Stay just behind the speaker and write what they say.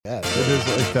It is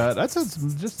like that. That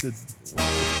sounds just a...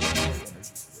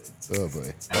 Oh,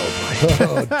 boy.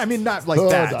 I mean, not like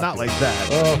that. Doctor. Not like that.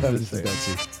 Oh, heavens to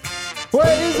Betsy. What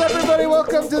is up, everybody?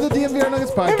 Welcome to the DMVR Nuggets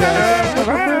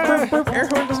podcast. Air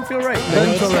horn doesn't feel right.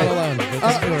 Doesn't feel right. It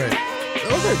doesn't feel right.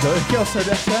 Oh, there it goes. Kel said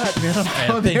that's that, man.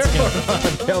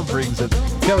 Kel brings it.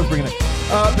 Kel is bringing it.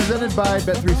 Presented by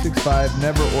Bet365,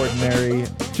 Never Ordinary.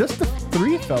 Just the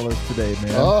three fellas today,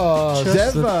 man. Oh,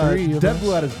 Dev, the three of Dev us.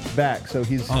 blew out his back, so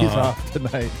he's off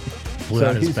tonight. Blew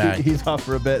out his back. He's off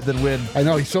for a bit, then win. I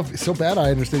know. He's so bad,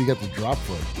 I understand he got the drop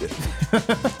foot.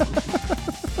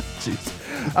 Jeez.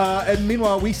 And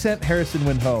meanwhile, we sent Harrison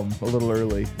Wynn home a little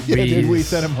early. Yeah, we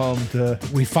sent him home to...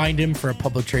 We fined him for a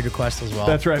public trade request as well.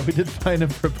 That's right. We did find him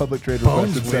for a public trade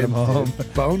request and sent him home.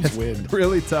 Bones win.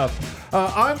 Really tough.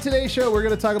 On today's show, we're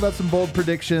going to talk about some bold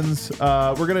predictions.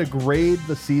 We're going to grade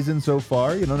the season so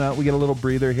far. You know, now we get a little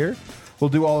breather here. We'll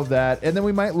do all of that. And then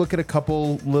we might look at a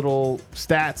couple little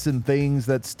stats and things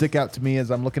that stick out to me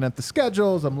as I'm looking at the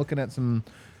schedules. I'm looking at some,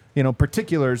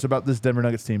 particulars about this Denver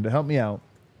Nuggets team to help me out.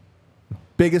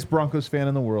 Biggest Broncos fan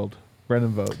in the world,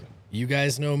 Brendan Vogt. You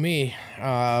guys know me.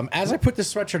 As I put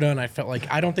this sweatshirt on, I felt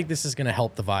like I don't think this is going to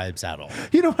help the vibes at all.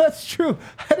 You know, that's true.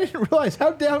 I didn't realize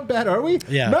how down bad are we?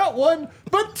 Yeah. Not one,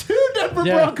 but two Denver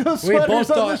Broncos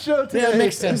sweaters on the show today. Yeah, it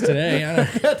makes sense today.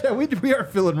 We are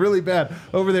feeling really bad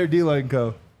over there, D-Line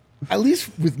Co. At least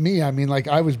with me, I mean, like,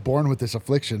 I was born with this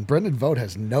affliction. Brendan Vogt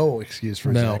has no excuse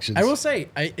for his actions. I will say,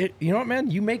 you know what, man?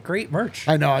 You make great merch.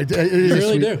 I know. It is You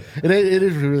really sweet, do. It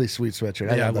is a really sweet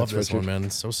sweatshirt. Yeah, I love love that this sweatshirt. one, man.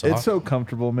 It's so soft. It's so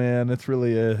comfortable, man. It's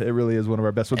really, it really is one of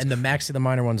our best ones. And the Maxi the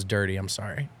Minor one's dirty. I'm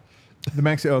sorry. The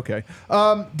Maxi, okay.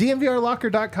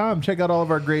 DMVRlocker.com. Check out all of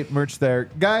our great merch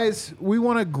there. Guys, we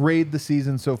want to grade the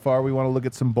season so far. We want to look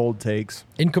at some bold takes.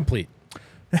 Incomplete.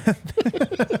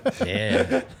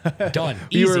 Yeah. Done.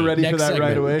 Easy. You were ready Next for that segment.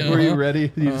 right away? Were you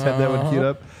ready? You just had that one queued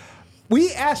up?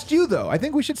 We asked you, though. I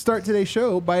think we should start today's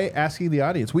show by asking the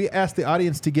audience. We asked the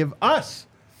audience to give us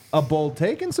a bold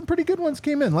take, and some pretty good ones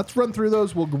came in. Let's run through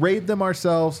those. We'll grade them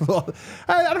ourselves.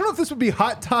 I don't know if this would be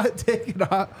hot take and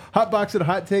hot box and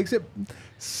hot takes.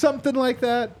 Something like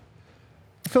that.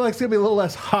 I feel like it's going to be a little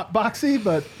less hot boxy,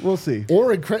 but we'll see.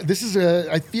 Or this is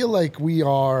I feel like we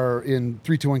are in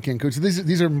 3-2-1 Cancun. So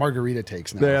these are margarita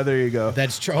takes now. Yeah, there you go.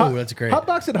 That's true. Oh, that's great. Hot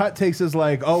box and hot takes is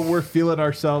like, oh, we're feeling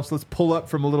ourselves. Let's pull up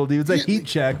from a little deep. It's a heat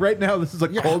check. Right now, this is a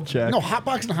cold check. No, hot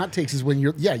box and hot takes is when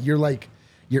you're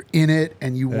in it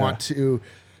and you want to,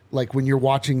 like when you're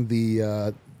watching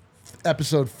the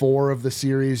episode 4 of the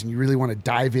series and you really want to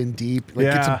dive in deep, like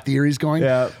get some theories going.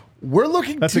 Yeah. We're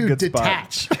looking to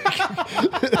detach.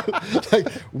 Like,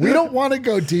 we don't want to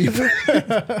go deep.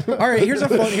 All right, here's a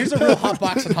real hot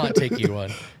box and hot take you one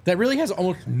that really has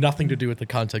almost nothing to do with the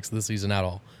context of the season at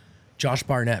all. Josh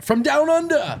Barnett from Down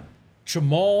Under,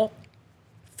 Jamal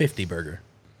 50 burger.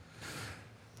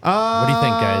 What do you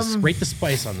think, guys? Rate the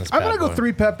spice on this. I'm going to go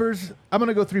 3 peppers. I'm going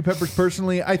to go 3 peppers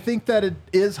personally. I think that it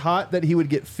is hot that he would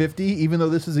get 50, even though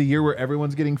this is a year where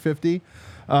everyone's getting 50.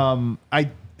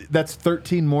 That's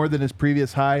 13 more than his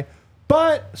previous high.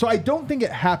 So I don't think it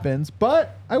happens,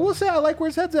 but I will say I like where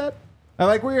his head's at. I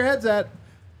like where your head's at.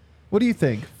 What do you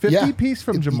think? 50 piece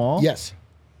from Jamal? Yes.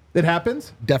 It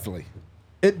happens? Definitely.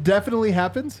 It definitely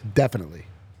happens? Definitely.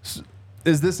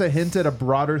 Is this a hint at a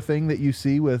broader thing that you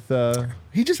see with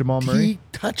Jamal Murray? He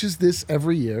touches this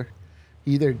every year.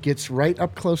 He either gets right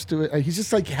up close to it. He's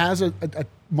just like has a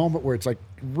moment where it's like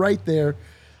right there.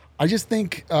 I just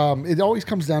think it always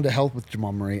comes down to health with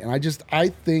Jamal Murray. And I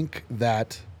think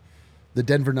that the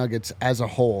Denver Nuggets as a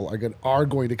whole are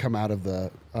going to come out of the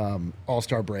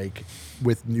All-Star break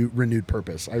with renewed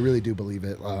purpose. I really do believe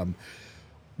it.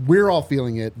 We're all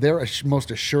feeling it. They're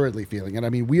most assuredly feeling it. I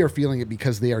mean, we are feeling it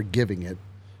because they are giving it.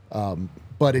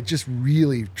 But it just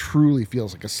really, truly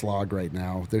feels like a slog right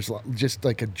now. There's just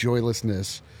like a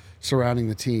joylessness surrounding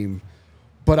the team.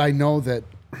 But I know that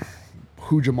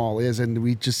who Jamal is, and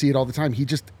we just see it all the time. He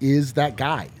just is that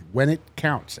guy when it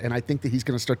counts. And I think that he's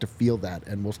going to start to feel that,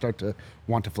 and we'll start to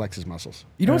want to flex his muscles.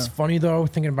 You know what's funny, though,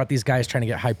 thinking about these guys trying to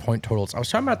get high point totals? I was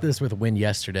talking about this with Wynn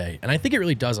yesterday, and I think it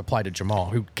really does apply to Jamal,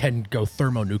 who can go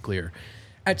thermonuclear.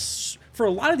 For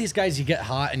a lot of these guys, you get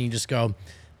hot, and you just go,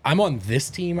 I'm on this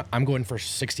team. I'm going for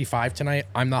 65 tonight.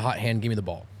 I'm the hot hand. Give me the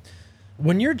ball.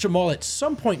 When you're Jamal, at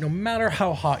some point, no matter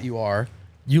how hot you are,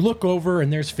 you look over,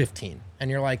 and there's 15.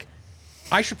 And you're like,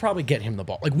 I should probably get him the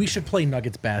ball. Like, we should play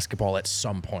Nuggets basketball at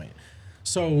some point.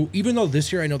 So even though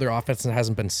this year I know their offense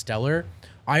hasn't been stellar,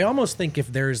 I almost think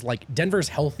if there's like Denver's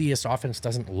healthiest offense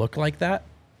doesn't look like that.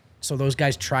 So those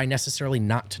guys try necessarily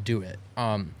not to do it.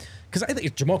 Because I think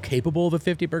is Jamal capable of a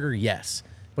 50 burger? Yes.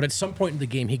 But at some point in the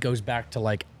game, he goes back to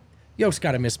like, Yoke's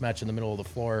got a mismatch in the middle of the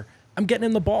floor. I'm getting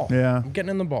in the ball. Yeah. I'm getting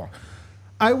in the ball.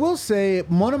 I will say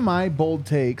one of my bold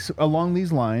takes along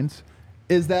these lines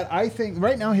is that I think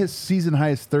right now his season high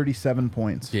is 37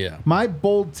 points. Yeah. My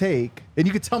bold take, and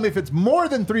you can tell me if it's more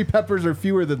than 3 peppers or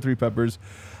fewer than 3 peppers,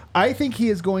 I think he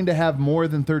is going to have more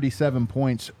than 37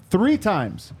 points 3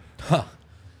 times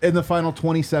in the final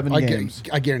 27 games.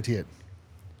 I guarantee it.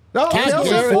 Oh, Kale's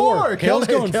going 4. Kale's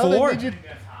going 4.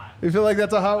 You feel like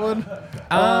that's a hot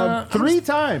one? 3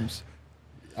 times.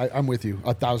 I'm with you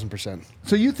 1,000%.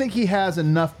 So you think he has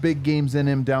enough big games in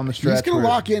him down the stretch? He's going to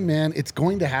lock in, man. It's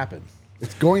going to happen.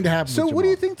 It's going to happen. So what do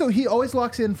you think, though? He always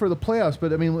locks in for the playoffs,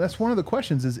 but I mean, that's one of the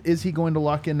questions: is he going to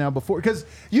lock in now before? Because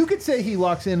you could say he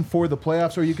locks in for the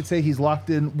playoffs, or you could say he's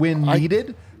locked in when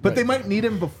needed. But they might need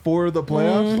him before the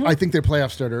playoffs. I think their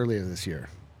playoffs start earlier this year.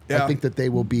 Yeah. I think that they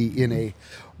will be in a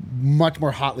much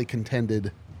more hotly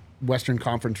contended Western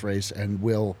Conference race and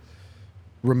will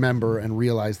remember and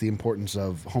realize the importance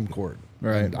of home court.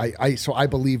 Right. And so I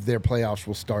believe their playoffs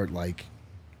will start like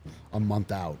a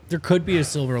month out. There could be a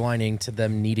silver lining to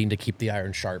them needing to keep the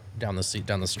iron sharp down the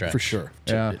stretch. For sure.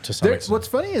 To some extent. What's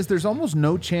funny is there's almost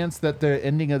no chance that the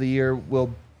ending of the year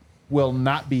will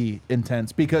not be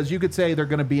intense, because you could say they're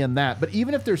going to be in that. But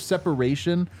even if there's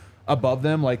separation above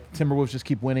them, like Timberwolves just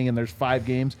keep winning and there's 5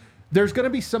 games, there's going to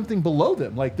be something below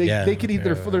them. Like they could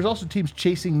either. There's also teams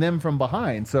chasing them from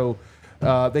behind. So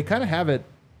they kind of have it,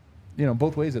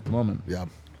 both ways at the moment. Yeah.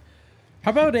 How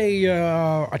about a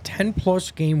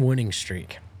 10+ game winning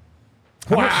streak?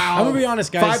 Wow. I'm gonna be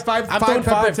honest, guys. Five I'm throwing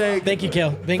pepper 5. take. Thank you,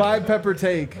 Kale. 5 pepper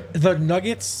take. The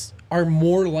Nuggets are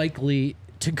more likely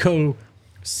to go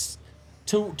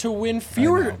to win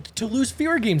fewer, to lose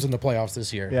fewer games in the playoffs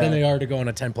this year than they are to go on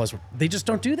a 10+. They just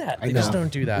don't do that. They just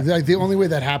don't do that. The only way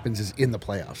that happens is in the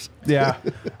playoffs. Yeah.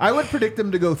 I would predict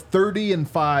them to go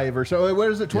 30-5 or so.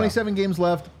 What is it? 27 games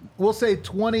left. We'll say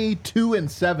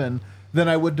 22-7 than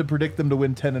I would to predict them to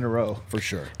win 10 in a row. For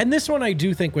sure. And this one I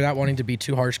do think, without wanting to be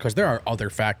too harsh, because there are other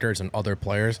factors and other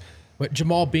players, but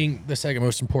Jamal being the second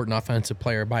most important offensive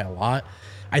player by a lot,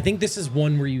 I think this is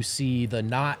one where you see the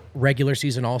not regular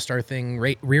season all-star thing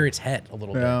rear its head a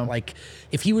little bit. Like,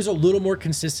 if he was a little more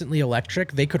consistently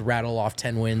electric, they could rattle off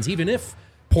 10 wins, even if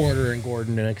Porter and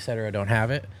Gordon and et cetera don't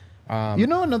have it.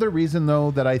 Another reason,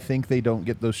 though, that I think they don't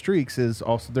get those streaks is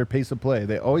also their pace of play.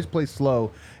 They always play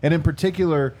slow. And in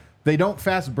particular, they don't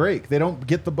fast break. They don't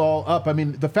get the ball up. I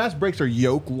mean, the fast breaks are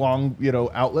long,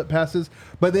 outlet passes,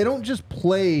 but they don't just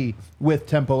play with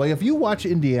tempo. Like, if you watch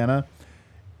Indiana,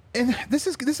 and this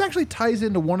actually ties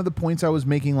into one of the points I was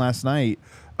making last night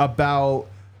about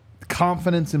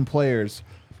confidence in players.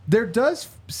 There does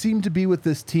seem to be with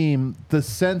this team the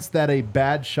sense that a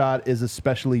bad shot is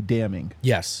especially damning.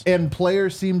 Yes. And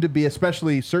players seem to be,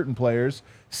 especially certain players,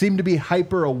 seem to be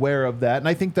hyper aware of that. And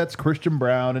I think that's Christian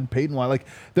Brown and Peyton White. Like,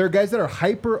 there are guys that are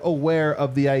hyper aware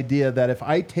of the idea that if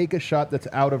I take a shot that's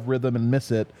out of rhythm and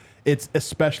miss it, it's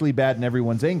especially bad and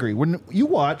everyone's angry. When you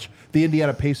watch the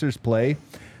Indiana Pacers play,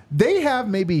 they have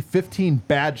maybe 15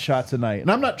 bad shots a night. And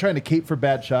I'm not trying to cape for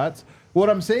bad shots. What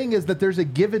I'm saying is that there's a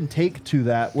give and take to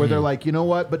that where they're like, you know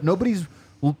what? But nobody's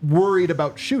worried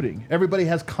about shooting. Everybody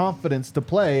has confidence to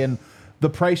play, and the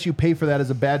price you pay for that is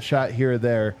a bad shot here or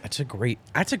there. That's a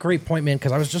great point, man,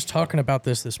 because I was just talking about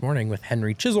this morning with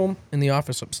Henry Chisholm in the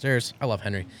office upstairs. I love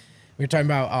Henry. We were talking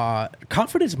about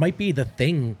confidence might be the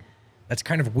thing that's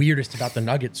kind of weirdest about the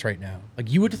Nuggets right now. Like,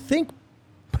 you would think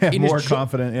More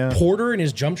confident, yeah. Porter in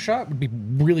his jump shot would be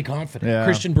really confident. Yeah.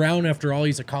 Christian Brown, after all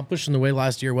he's accomplished and the way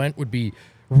last year went, would be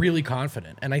really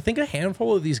confident. And I think a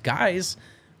handful of these guys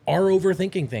are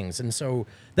overthinking things. And so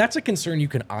that's a concern you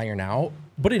can iron out.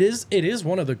 But it is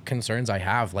one of the concerns I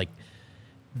have. Like,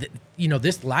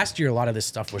 this last year, a lot of this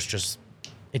stuff was just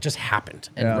happened.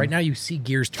 And right now you see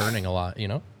gears turning a lot,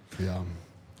 Yeah.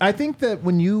 I think that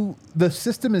the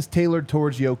system is tailored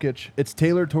towards Jokic, it's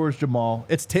tailored towards Jamal,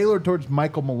 it's tailored towards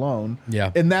Michael Malone.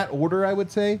 Yeah. In that order, I would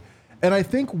say. And I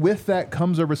think with that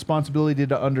comes a responsibility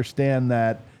to understand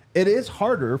that it is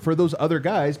harder for those other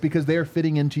guys because they are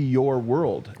fitting into your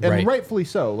world. And rightfully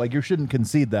so. Like, you shouldn't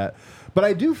concede that. But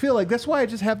I do feel like that's why I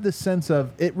just have this sense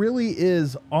of it really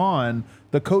is on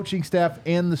the coaching staff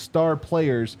and the star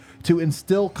players to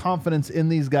instill confidence in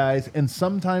these guys. And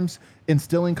sometimes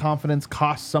instilling confidence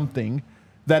costs something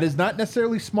that is not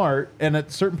necessarily smart. And at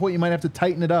a certain point, you might have to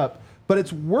tighten it up. But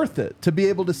it's worth it to be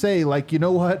able to say, like, you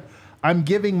know what? I'm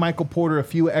giving Michael Porter a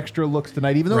few extra looks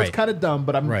tonight, even though it's kind of dumb,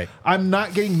 but I'm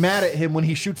not getting mad at him when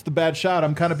he shoots the bad shot.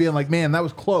 I'm kind of being like, man, that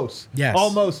was close. Yes.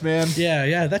 Almost, man.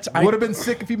 Yeah. Would have been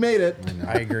sick if he made it.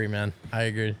 I agree, man. I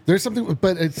agree. There's something,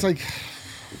 but it's like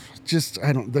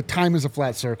The time is a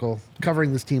flat circle.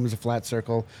 Covering this team is a flat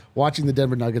circle. Watching the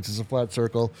Denver Nuggets is a flat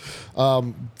circle.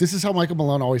 This is how Michael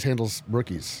Malone always handles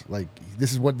rookies. Like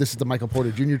this is the Michael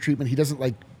Porter Jr. treatment. He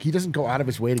doesn't go out of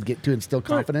his way to instill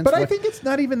confidence. But I think it's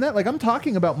not even that. Like I'm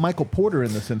talking about Michael Porter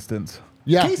in this instance.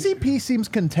 Yeah. KCP seems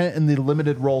content in the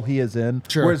limited role he is in,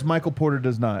 whereas Michael Porter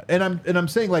does not. And I'm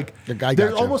saying like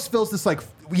there almost feels this like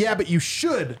but you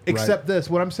should accept this.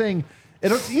 What I'm saying,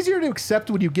 it's easier to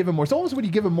accept when you give him more. It's almost when you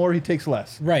give him more, he takes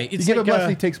less. Right. You give him less,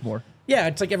 he takes more. Yeah,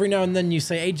 it's like every now and then you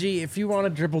say, AG, if you want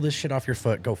to dribble this shit off your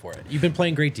foot, go for it. You've been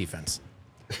playing great defense.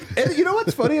 And you know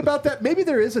what's funny about that? Maybe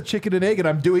there is a chicken and egg, and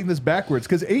I'm doing this backwards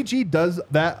because AG does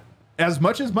that as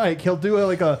much as Mike. He'll do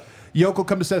like a Yoke will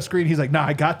come to set a screen. He's like, nah,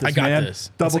 I got this, man.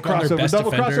 Double like crossover,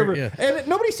 double crossover. Yeah. And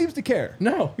nobody seems to care.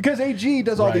 No. Because AG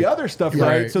does all the other stuff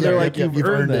right. So they're like, you've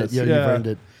earned this. Yeah, you've earned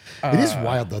it. It is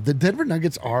wild, though. The Denver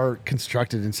Nuggets are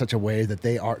constructed in such a way that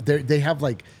they have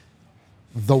like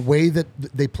the way that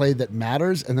they play that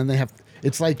matters. And then they have,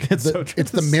 it's like it's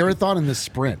the marathon and the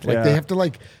sprint. Like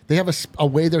they have a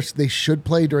way they should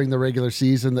play during the regular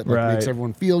season that makes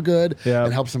everyone feel good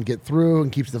and helps them get through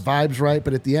and keeps the vibes right.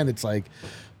 But at the end, it's like,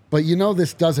 but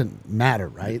this doesn't matter,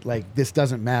 right? Like this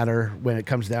doesn't matter when it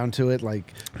comes down to it.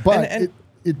 Like, but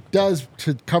it does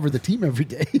to cover the team every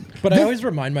day. But I always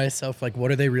remind myself, like,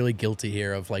 what are they really guilty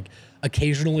here of, like,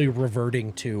 occasionally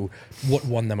reverting to what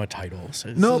won them a title?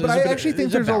 So but I actually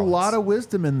think there's a lot of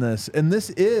wisdom in this. And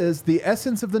this is the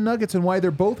essence of the Nuggets and why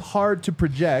they're both hard to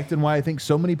project and why I think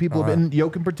so many people have been,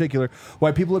 Yoke in particular,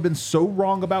 why people have been so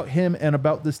wrong about him and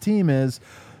about this team is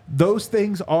those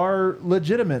things are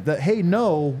legitimate. That, hey,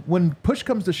 no, when push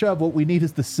comes to shove, what we need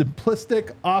is the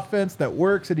simplistic offense that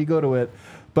works and you go to it.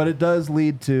 But it does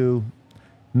lead to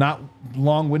not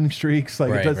long winning streaks.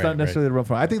 Like it does not necessarily run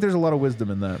from. I think there's a lot of wisdom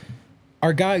in that.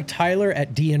 Our guy Tyler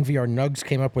at DNVR Nugs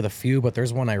came up with a few, but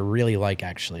there's one I really like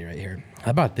actually right here.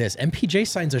 How about this? MPJ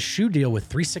signs a shoe deal with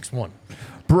 361.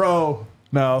 Bro,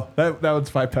 no, that one's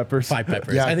Five Peppers. Five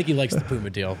Peppers. Yeah. I think he likes the Puma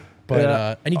deal.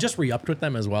 But and he just re-upped with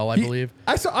them as well, I believe.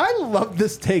 I love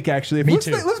this take actually. Me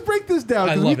too. Let's break this down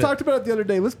because we talked about it the other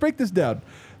day. Let's break this down.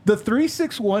 The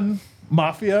 361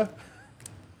 Mafia.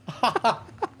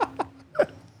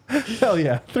 Hell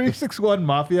yeah. 361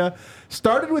 Mafia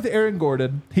started with Aaron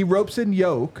Gordon. He ropes in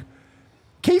Yoke.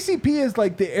 KCP is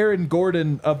like the Aaron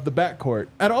Gordon of the backcourt.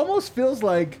 It almost feels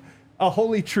like a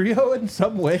holy trio in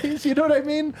some ways. You know what I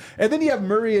mean? And then you have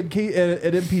Murray and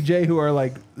MPJ who are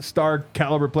like star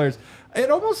caliber players.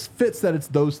 It almost fits that it's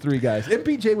those three guys.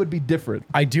 MPJ would be different.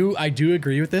 I do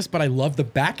agree with this, but I love the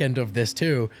back end of this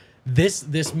too.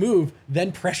 This move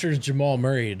then pressures Jamal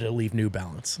Murray to leave New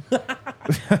Balance.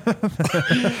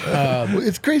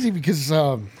 It's crazy because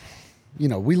we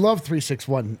love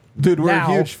 361. Dude, we're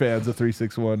huge fans of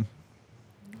 361.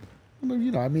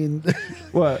 I mean,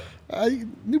 what?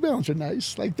 New Balance are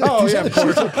nice. Like yeah, of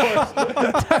course.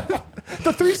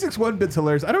 The 361 bit's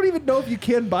hilarious. I don't even know if you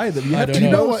can buy them. You have to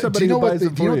know somebody who buys them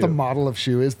for you. Do you know what the model of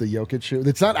shoe is? The Jokic shoe.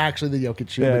 It's not actually the Jokic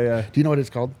shoe. Yeah. Do you know what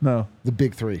it's called? No. The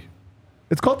Big Three.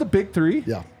 It's called the Big Three?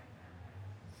 Yeah.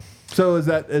 So is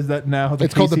that now the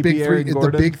it's called the Big Three?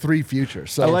 The Big Three future.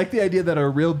 So I like the idea that our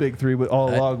real Big Three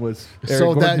all along was Aaron so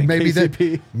Gordon that and maybe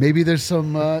KCP. Maybe there's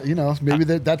some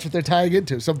that's what they're tying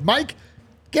into. So Mike,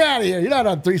 get out of here! You're not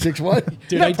on 361.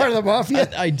 Dude, you're not part of the Mafia.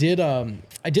 I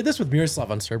did this with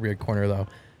Miroslav on Serbia Corner though.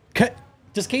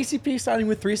 Does KCP signing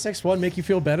with 361 make you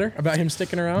feel better about him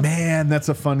sticking around? Man, that's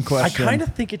a fun question. I kind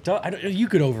of think it does. You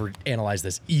could overanalyze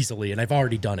this easily, and I've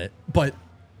already done it, but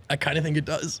I kind of think it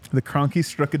does. The Kroenke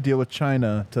struck a deal with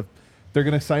China they're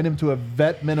going to sign him to a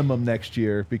vet minimum next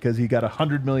year because he got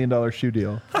 $100 million shoe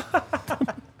deal. I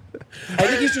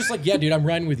think he's just like, yeah, dude, I'm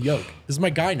riding with Yoke. This is my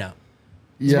guy now.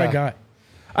 This is my guy.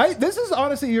 This is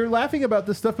honestly, you're laughing about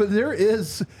this stuff, but it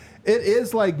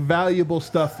is like valuable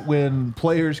stuff when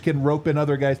players can rope in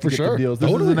other guys to get the deals. This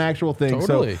is an actual thing.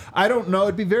 Totally. So I don't know.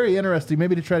 It'd be very interesting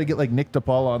maybe to try to get like Nick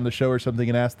DePaula on the show or something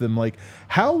and ask them like,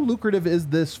 how lucrative is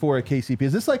this for a KCP?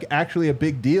 Is this like actually a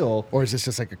big deal? Or is this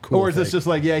just like a cool Or is this just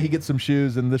like, yeah, he gets some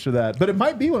shoes and this or that? But it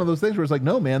might be one of those things where it's like,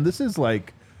 no, man, this is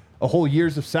like a whole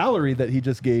year's of salary that he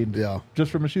just gained just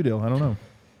from a shoe deal. I don't know.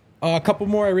 A couple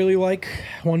more I really like.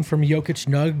 One from Jokic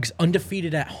Nugs,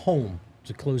 undefeated at home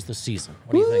to close the season.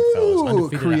 What do you think, fellas?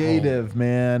 Undefeated creative, at home.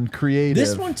 Man. Creative.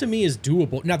 This one to me is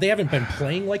doable. Now, they haven't been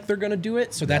playing like they're going to do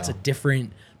it, so that's a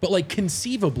different... But like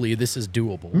conceivably, this is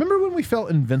doable. Remember when we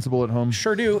felt invincible at home?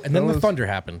 Sure do. And then the Thunder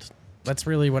happened. That's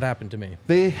really what happened to me.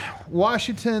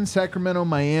 Washington, Sacramento,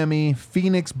 Miami,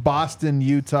 Phoenix, Boston,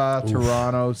 Utah,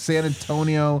 Toronto, San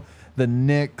Antonio, the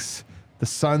Knicks, the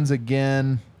Suns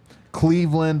again,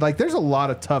 Cleveland. Like, there's a lot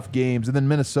of tough games. And then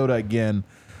Minnesota again.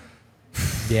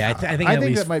 Yeah, I think I at think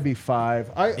least that might be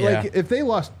 5. Yeah. Like if they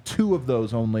lost 2 of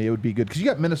those only, it would be good because you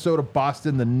got Minnesota,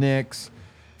 Boston, the Knicks,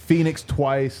 Phoenix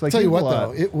twice. Like Tell you have a what, lot.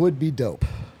 though, it would be dope.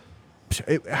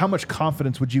 How much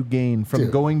confidence would you gain from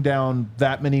Dude. going down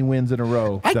that many wins in a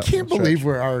row? I that can't stretch? believe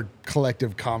where our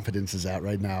collective confidence is at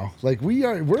right now. Like we're. You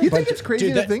a think bunch it's of- crazy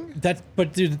dude, to think?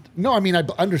 but dude, No, I mean I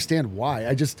understand why.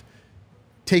 I just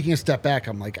taking a step back.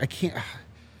 I'm like I can't.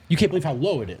 you can't believe how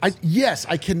low it is. Yes,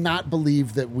 I cannot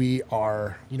believe that we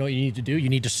are. You know what you need to do? You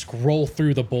need to scroll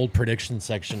through the bold prediction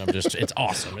section of just. It's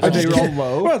awesome. It's Are they awesome.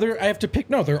 all low? Well, I have to pick.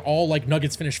 No, they're all like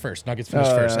Nuggets finish first. Nuggets finish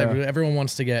Oh, first. yeah. Everyone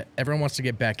wants to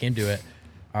get back into it.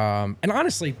 And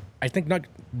honestly, I think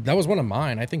that was one of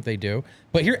mine. I think they do.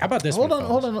 But here, how about this? Hold one, on,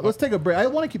 fellas? hold on. Let's take a break. I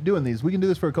want to keep doing these. We can do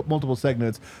this for multiple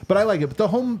segments, but I like it. But the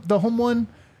home one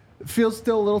feels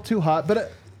still a little too hot.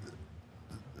 But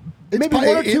maybe 1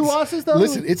 or 2 losses though.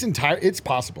 Listen, it's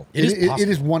possible. It is It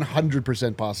is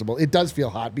 100% possible. It does feel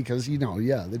hot because you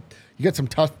got some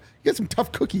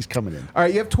tough cookies coming in. All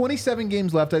right, you have 27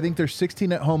 games left. I think there's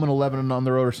 16 at home and 11 on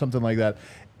the road or something like that.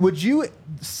 Would you,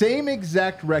 same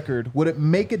exact record, would it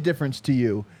make a difference to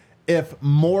you if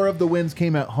more of the wins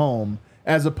came at home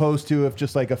as opposed to if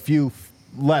just like a few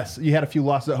less, you had a few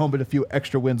losses at home but a few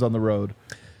extra wins on the road?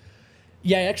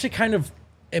 Yeah, I actually kind of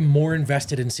am more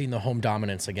invested in seeing the home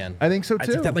dominance again. I think so, I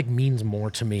too. think that like means more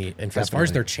to me, and as far as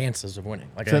Definitely. their chances of winning.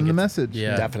 Like I Send think the it's- message.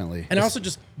 Yeah, Definitely. And also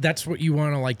just that's what you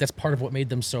want to like. That's part of what made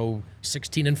them so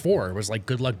 16-4 was like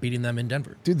good luck beating them in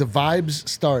Denver. Dude, the vibes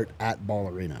start at Ball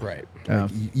Arena. Right. Yeah.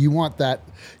 Like, you want that.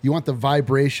 You want the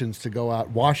vibrations to go out,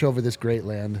 wash over this great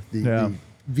land.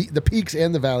 The peaks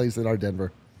and the valleys that are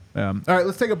Denver. All right,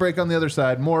 let's take a break on the other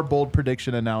side. More bold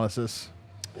prediction analysis.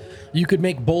 You could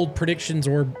make bold predictions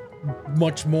or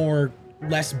much more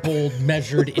less bold,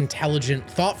 measured, intelligent,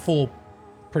 thoughtful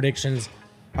predictions.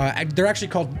 They're actually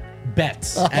called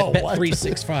bets at what?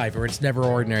 Bet365, or it's never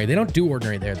ordinary. They don't do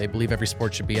ordinary there. They believe every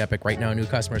sport should be epic. Right now, new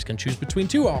customers can choose between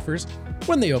 2 offers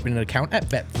when they open an account at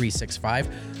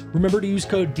Bet365. Remember to use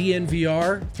code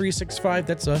DNVR365.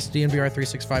 That's us,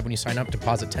 DNVR365. When you sign up,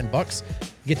 deposit $10.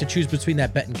 You get to choose between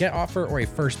that bet and get offer or a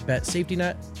first bet safety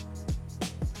net.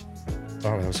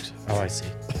 I see.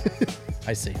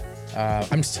 I see.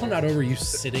 I'm still not over you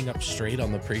sitting up straight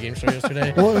on the pregame show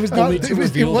yesterday. Well, it was not- only to it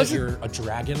reveal that wasn't- you're a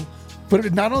dragon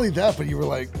But not only that, but you were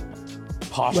like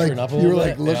posturing up a you little were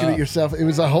bit. like looking Yeah. at yourself. It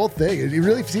was a whole thing. It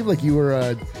really seemed like you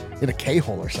were in a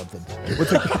K-hole or something.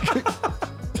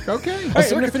 Okay. All right,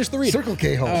 I'm gonna finish the read. Circle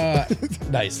K-hole.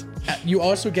 Nice. You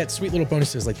also get sweet little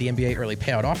bonuses like the NBA early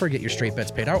payout offer. Get your straight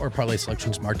bets paid out or parlay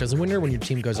selections marked as a winner when your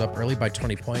team goes up early by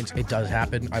 20 points. It does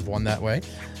happen. I've won that way.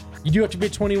 You do have to be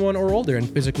 21 or older and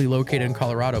physically located in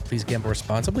Colorado. Please gamble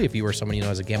responsibly. If you or someone you know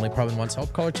has a gambling problem and wants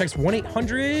help, call or text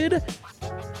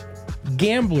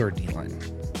 1-800-GAMBLER D-line.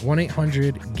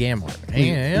 1-800-GAMBLER. Let me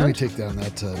And take down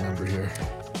that number here.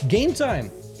 Game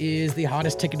Time is the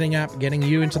hottest ticketing app, getting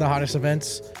you into the hottest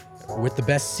events with the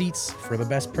best seats for the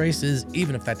best prices,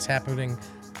 even if that's happening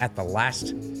at the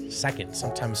last second.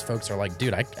 Sometimes folks are like,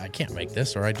 dude, I can't make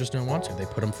this, or I just don't want to. They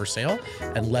put them for sale,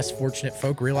 and less fortunate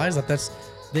folk realize that that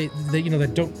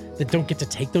don't get to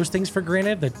take those things for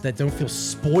granted, that don't feel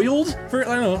spoiled for,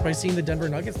 I don't know, by seeing the Denver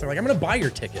Nuggets. They're like, I'm gonna buy your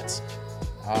tickets.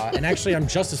 And actually, I'm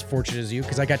just as fortunate as you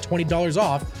because I got $20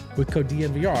 off with code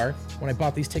DNVR when I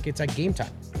bought these tickets at Game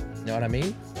Time. You know what I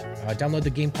mean? Download the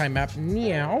Game Time app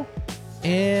now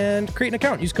and create an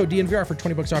account. Use code DNVR for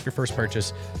 $20 off your first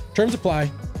purchase. Terms apply.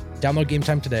 Download Game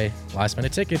Time today. Last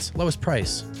minute tickets, lowest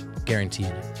price,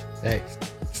 guaranteed. Hey,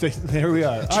 There we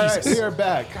are. All right, Jesus. we are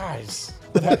back. Guys,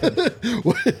 Wait,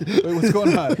 what's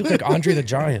going on? you look like Andre the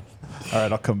Giant. All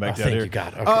right, I'll come back down Thank here. you,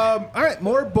 God. Okay. All right,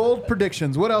 more bold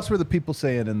predictions. What else were the people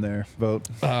saying in there? Vote.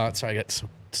 Sorry, I got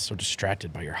so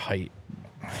distracted by your height.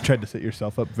 Tried to set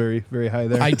yourself up very, very high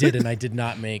there. I did, and I did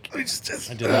not make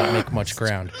much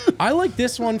ground. I like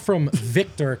this one from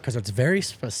Victor because it's very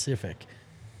specific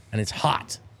and it's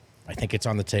hot. I think it's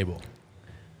on the table.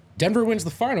 Denver wins the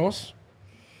finals.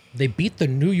 They beat the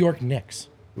New York Knicks.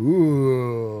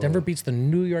 ooh, Denver beats the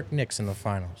New York Knicks in the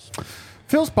finals.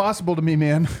 Feels possible to me,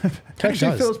 man.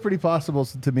 Actually does. feels pretty possible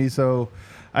to me, so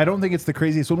I don't think it's the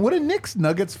craziest one. What a Knicks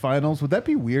Nuggets finals? Would that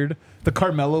be weird? The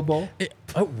Carmelo Bowl? It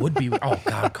would be. Oh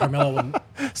God, Carmelo would.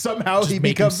 Somehow Just he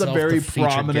make becomes a himself very the featured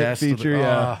prominent guest of the- feature.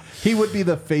 Yeah, he would be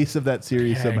the face of that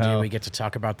series somehow. we get to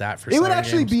talk about that for. It would 7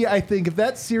 actually games. be, I think, if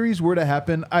that series were to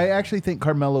happen, I actually think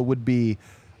Carmelo would be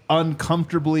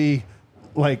uncomfortably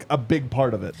like a big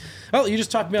part of it. Oh, you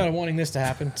just talked me out of wanting this to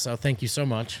happen, so thank you so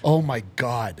much. oh my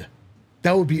God,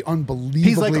 that would be unbelievably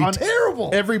He's like on terrible.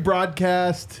 every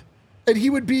broadcast. And he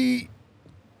would be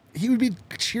he would be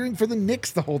cheering for the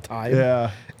Knicks the whole time.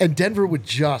 Yeah. And Denver would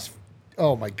just,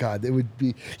 oh my God, it would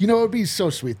be, it would be so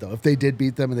sweet though if they did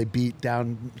beat them and they beat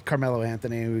down Carmelo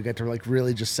Anthony and we got to like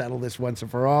really just settle this once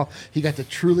and for all. He got to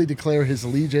truly declare his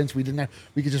allegiance. We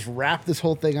could just wrap this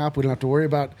whole thing up. We don't have to worry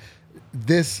about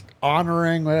this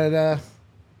honoring. I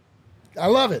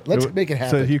love it. Let's make it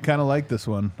happen. So you kind of like this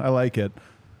one. I like it.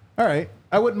 All right.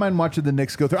 I wouldn't mind watching the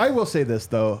Knicks go through. I will say this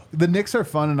though: the Knicks are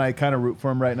fun, and I kind of root for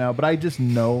them right now. But I just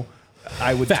know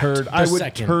I would turn. I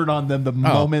would turn on them the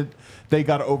moment they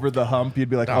got over the hump. You'd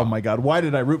be like, "Oh my God, why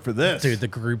did I root for this?" Dude, the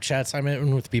group chats I'm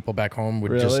in with people back home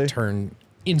would just turn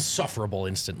insufferable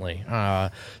instantly.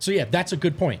 So yeah, that's a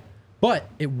good point. But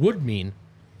it would mean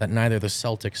that neither the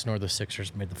Celtics nor the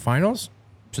Sixers made the finals.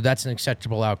 So that's an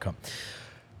acceptable outcome.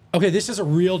 Okay, this is a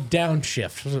real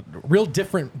downshift, real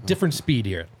different speed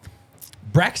here.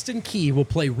 Braxton Key will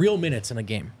play real minutes in a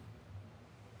game.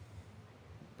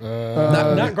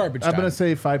 Not garbage time. I'm going to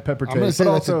say 5 pepper take, gonna say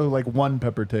but that's also like 1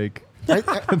 pepper take. I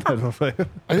think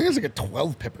it's like a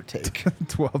 12 pepper take.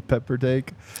 12 pepper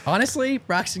take. Honestly,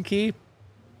 Braxton Key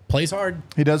plays hard.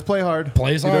 He does play hard.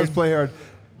 He does play hard.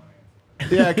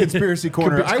 Yeah, conspiracy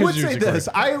corner. I would say this: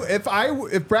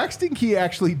 if Braxton Key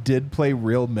actually did play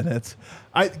real minutes,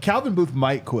 Calvin Booth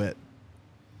might quit.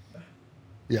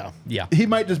 Yeah. He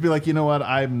might just be like, you know what,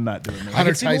 I'm not doing this.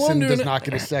 Hunter Tyson does not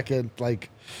get a second. Like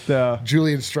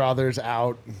Julian Strother's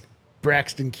out.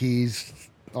 Braxton Key's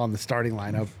on the starting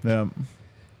lineup. Yeah.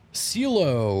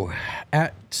 CeeLo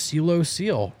at CeeLo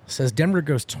Seal says Denver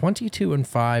goes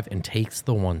 22-5 and takes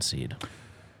the 1 seed.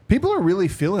 People are really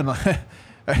feeling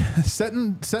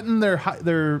setting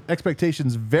their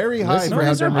expectations very high for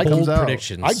how Denver comes out.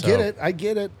 Predictions. I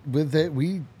get it. With it,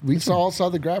 we saw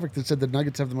the graphic that said the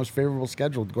Nuggets have the most favorable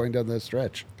schedule going down the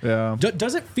stretch. Yeah.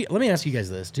 Does it feel? Let me ask you guys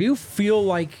this: do you feel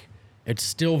like it's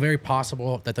still very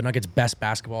possible that the Nuggets' best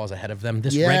basketball is ahead of them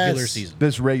this regular season?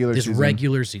 This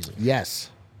regular season. Yes.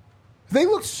 They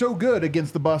looked so good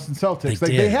against the Boston Celtics.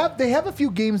 They have a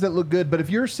few games that look good, but if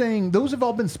you're saying those have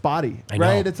all been spotty,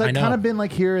 right? It's like kind of been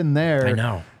like here and there. I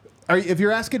know. If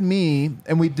you're asking me,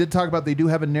 and we did talk about they do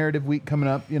have a narrative week coming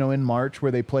up, in March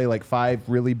where they play like 5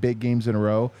 really big games in a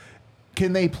row.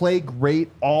 Can they play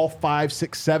great all 5,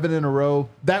 6, 7 in a row?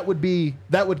 That would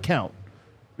count.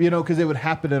 Because it would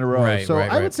happen in a row. Right,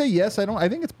 I would say yes. I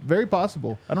think it's very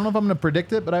possible. I don't know if I'm going to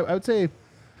predict it, but I would say.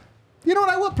 You know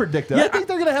what? I will predict it. Yeah, I think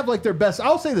they're going to have like their best.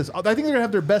 I'll say this. I think they're going to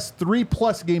have their best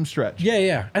 3+ game stretch.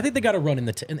 Yeah. I think they got a run in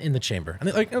the chamber. I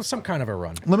think like some kind of a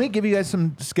run. Let me give you guys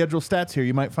some schedule stats here.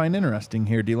 You might find interesting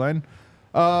here, D-Line.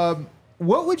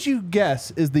 What would you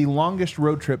guess is the longest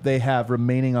road trip they have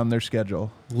remaining on their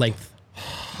schedule?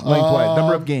 Lengthwise.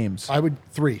 Number of games. I would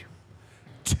 3.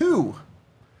 2.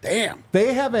 Damn.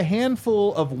 They have a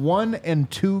handful of 1 and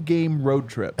 2 game road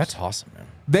trips. That's awesome, man.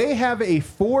 They have a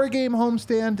 4-game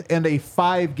homestand and a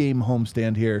 5-game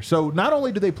homestand here. So not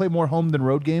only do they play more home than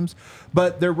road games,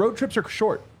 but their road trips are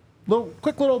short.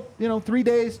 Quick little, 3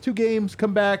 days, 2 games,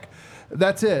 come back.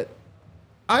 That's it.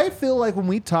 I feel like when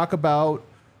we talk about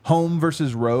home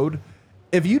versus road,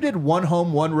 if you did 1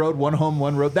 home, 1 road, 1 home,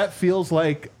 1 road, that feels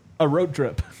like a road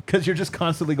trip because you're just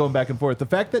constantly going back and forth. The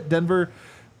fact that Denver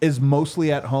is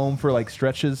mostly at home for like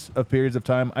stretches of periods of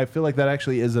time, I feel like that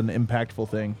actually is an impactful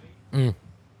thing.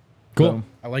 Cool.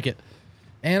 I like it.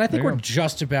 And I think we're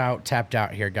just about tapped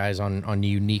out here, guys, on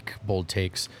unique bold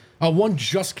takes. One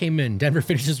just came in. Denver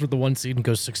finishes with the 1 seed and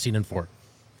goes 16-4.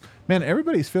 Man,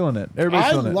 everybody's feeling it.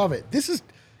 I love it. This is,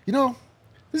 this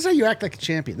is how you act like a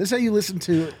champion. This is how you listen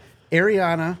to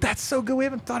Ariana. That's so good. We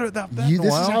haven't thought about that.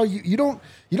 This is how you don't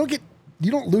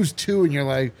lose 2 and you're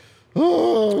like,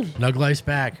 oh, Nug Life's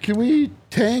back. Can we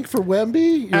tank for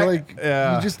Wemby?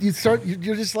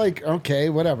 You're just like, okay,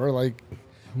 whatever. Like,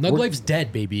 Nug Life's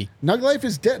dead, baby. Nug Life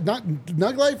is dead.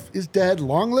 Nug Life is dead.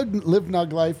 Long live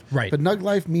Nug Life. Right. But Nug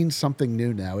Life means something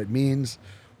new now. It means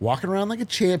walking around like a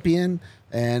champion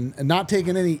and not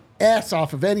taking any ass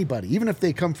off of anybody, even if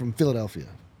they come from Philadelphia.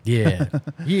 Yeah.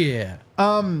 Yeah.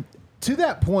 To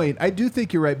that point, I do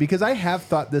think you're right because I have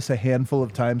thought this a handful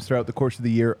of times throughout the course of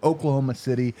the year. Oklahoma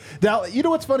City. Now, you know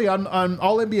what's funny? On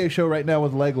All NBA show right now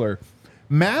with Legler,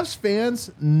 Mavs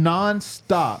fans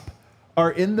nonstop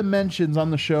are in the mentions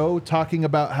on the show talking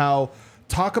about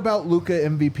talk about Luka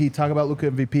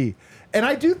MVP. And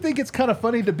I do think it's kind of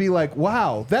funny to be like,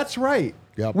 wow, that's right.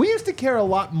 Yep. We used to care a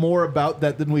lot more about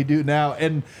that than we do now.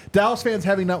 And Dallas fans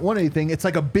having not won anything, it's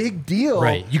like a big deal.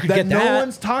 Right. You could that get no that.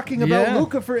 one's talking about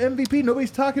Luka for MVP.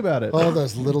 Nobody's talking about it. Oh,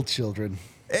 those little children.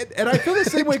 And I feel the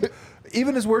same way.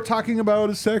 Even as we're talking about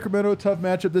is Sacramento a tough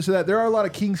matchup, this or that, there are a lot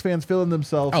of Kings fans feeling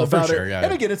themselves about for sure, it. yeah.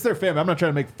 And again, it's their family. I'm not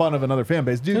trying to make fun of another fan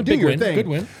base. Do big your win, thing. good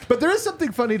win. But there is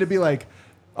something funny to be like,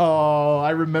 oh, I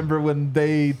remember when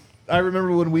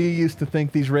we used to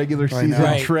think these regular season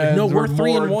Right. trends No, were we're 3-1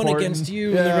 more important. against you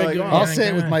in Yeah, the regular. I'll say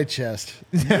it with my chest.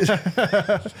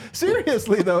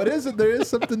 Seriously though, there is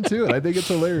something to it. I think it's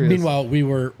hilarious. Meanwhile, we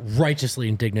were righteously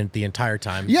indignant the entire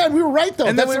time. Yeah, we were right though.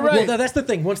 And then That's we were right. Well, that's the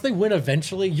thing. Once they win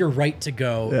eventually, you're right to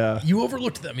go. Yeah. You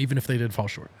overlooked them, even if they did fall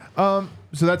short.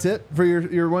 So that's it for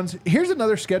your ones. Here's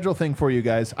another schedule thing for you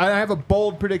guys. I have a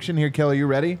bold prediction here, Kelly. You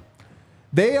ready?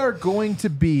 They are going to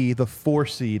be the 4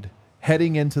 seed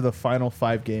heading into the final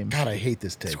 5 games. God, I hate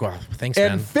this take. Thanks,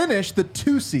 And man. finish the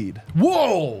 2 seed.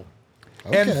 Whoa!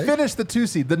 And Okay. finish the 2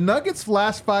 seed. The Nuggets'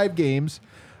 last 5 games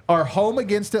are home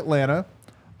against Atlanta,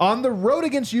 on the road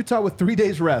against Utah with 3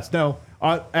 days rest. Now,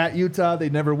 at Utah, they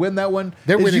never win that one.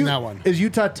 They're winning that one. Is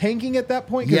Utah tanking at that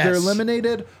point because they're Yes.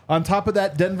 eliminated? On top of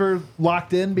that, Denver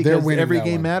locked in They're because winning every that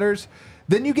game one. matters.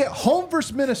 Then you get home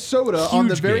versus Minnesota on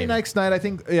the Huge very game. next night. I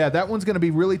think, that one's going to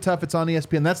be really tough. It's on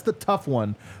ESPN. That's the tough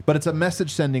one, but it's a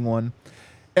message-sending one.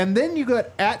 And then you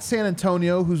got at San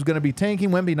Antonio, who's going to be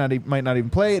tanking. Wemby might not even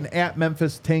play. And at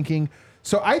Memphis, tanking.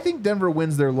 So I think Denver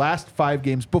wins their last 5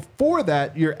 games. Before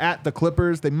that, you're at the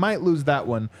Clippers. They might lose that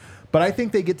one. But I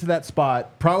think they get to that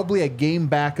spot, probably a game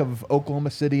back of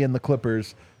Oklahoma City and the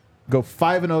Clippers, go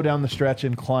 5-0 down the stretch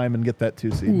and climb and get that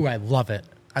 2 seed. Ooh, I love it.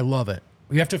 I love it.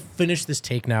 We have to finish this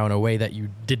take now in a way that you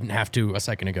didn't have to a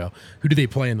second ago. Who do they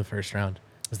play in the first round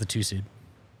as the 2 seed?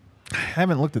 I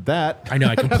haven't looked at that. I know.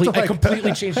 I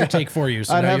completely changed your take for you.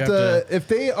 So I'd now have you to, if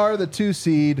they are the 2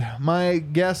 seed, my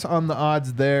guess on the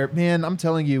odds there, man, I'm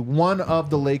telling you, one of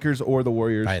the Lakers or the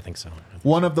Warriors. I think so.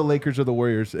 One of the Lakers or the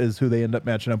Warriors is who they end up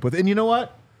matching up with. And you know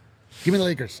what? Give me the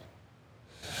Lakers.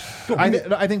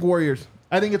 I think Warriors.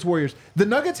 I think it's Warriors. The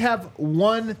Nuggets have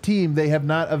one team they have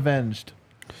not avenged.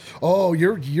 Oh,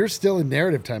 you're still in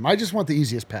narrative time. I just want the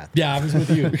easiest path. Yeah, I was with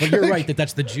you. But you're right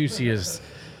that's the juiciest.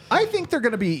 I think they're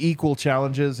going to be equal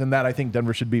challenges, and that I think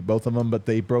Denver should beat both of them, but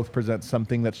they both present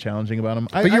something that's challenging about them.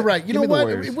 But you're right. You know what?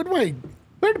 What What am I?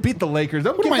 They're to beat the Lakers.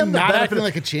 Don't What give am I them the not benefit acting of-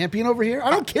 like a champion over here? I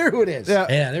don't care who it is. Yeah,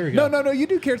 there we go. No, you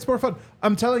do care. It's more fun.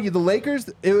 I'm telling you, the Lakers,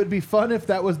 it would be fun if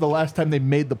that was the last time they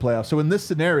made the playoffs. So in this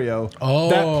scenario,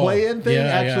 that play-in thing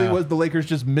actually was the Lakers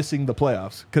just missing the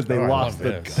playoffs because they I lost love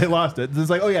it. this. They lost it.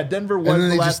 It's like, oh yeah, Denver And was then the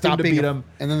they just last team stop to being beat a, them.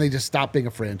 and then they just stop being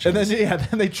a franchise. And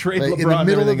then they trade Like, LeBron in the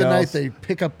middle and of the everything night, else. they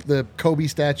pick up the Kobe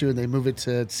statue and they move it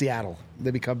to Seattle. They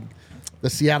become the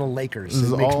Seattle Lakers. This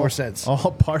is It makes all, more sense.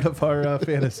 all part of our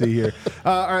fantasy here.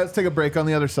 All right, let's take a break. On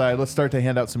the other side, let's start to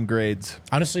hand out some grades.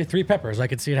 Honestly, 3 peppers. I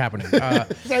could see it happening.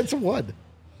 That's a one.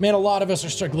 Man, a lot of us are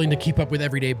struggling to keep up with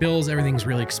everyday bills. Everything's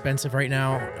really expensive right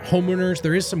now. Homeowners,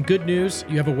 there is some good news.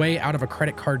 You have a way out of a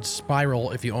credit card spiral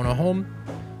if you own a home.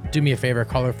 Do me a favor,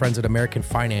 call our friends at American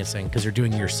Financing because you're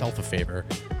doing yourself a favor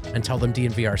and tell them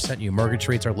DNVR sent you. Mortgage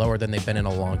rates are lower than they've been in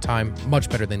a long time, much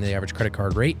better than the average credit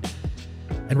card rate.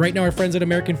 And right now, our friends at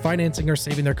American Financing are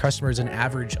saving their customers an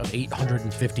average of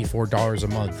 $854 a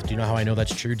month. Do you know how I know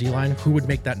that's true, D-Line? Who would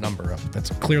make that number up?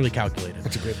 That's clearly calculated.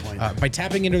 That's a great point. By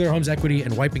tapping into their home's equity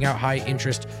and wiping out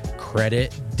high-interest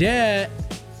credit debt.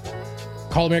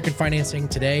 Call American Financing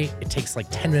today. It takes like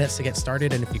 10 minutes to get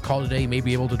started, and if you call today, you may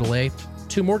be able to delay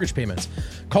 2 mortgage payments.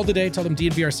 Call today. Tell them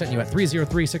DNVR sent you at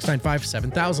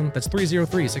 303-695-7000. That's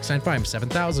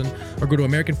 303-695-7000. Or go to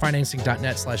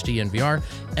americanfinancing.net/DNVR.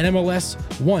 NMLS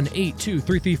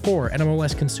 182334.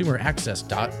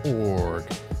 NMLSconsumeraccess.org.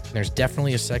 There's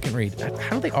definitely a second read. How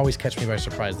do they always catch me by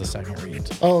surprise, the second read?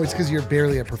 Oh, it's because you're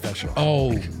barely a professional.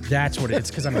 Oh, that's what it is. It's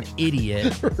because I'm an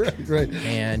idiot. Right.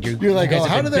 And you're like, you guys oh,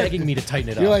 how have been did that- begging me to tighten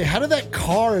it You're up. like, how did that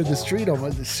car in the street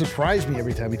almost surprise me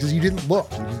every time? Because you didn't look.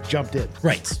 You just jumped in.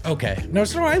 Right. Okay. No,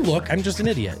 so I look. I'm just an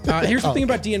idiot. Here's the thing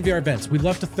about DNVR events. We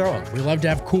love to throw them. We love to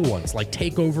have cool ones like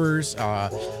takeovers.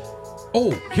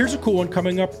 Here's a cool one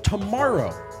coming up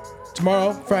tomorrow.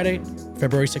 Tomorrow, Friday,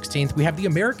 February 16th, we have the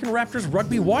American Raptors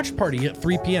Rugby Watch Party at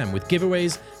 3 p.m. with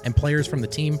giveaways and players from the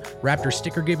team, Raptors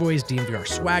sticker giveaways, DNVR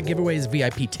swag giveaways,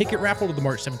 VIP ticket raffle to the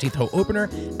March 17th Ho opener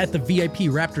at the VIP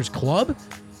Raptors Club.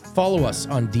 Follow us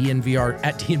on DNVR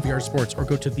at DNVR Sports or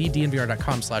go to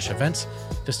thednvr.com/events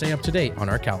to stay up to date on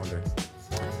our calendar.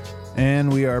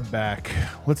 And we are back.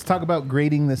 Let's talk about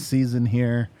grading this season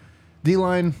here.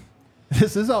 D-Line,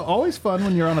 this is always fun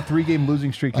when you're on a 3-game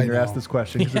losing streak and I you're know. asked this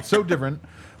question because it's so different.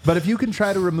 But if you can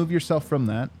try to remove yourself from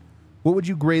that, what would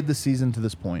you grade the season to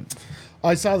this point?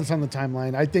 I saw this on the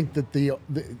timeline. I think that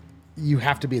you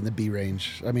have to be in the B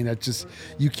range. I mean,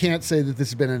 you can't say that this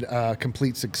has been a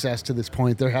complete success to this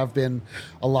point. There have been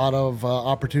a lot of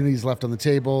opportunities left on the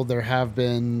table. There have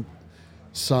been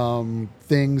some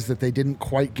things that they didn't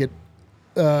quite get,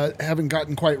 haven't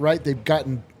gotten quite right.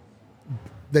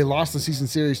 They lost the season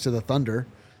series to the Thunder.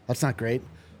 That's not great.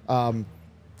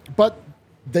 But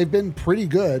they've been pretty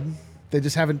good. They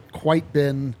just haven't quite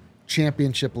been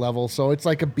championship level. So it's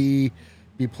like a B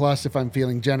plus if I'm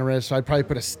feeling generous. So I'd probably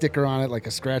put a sticker on it, like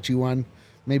a scratchy one.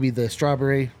 Maybe the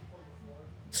strawberry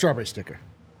sticker.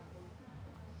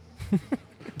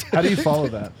 How do you follow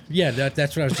that? Yeah,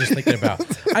 that's what I was just thinking about.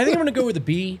 I think I'm going to go with a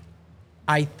B.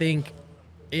 I think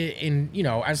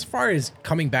as far as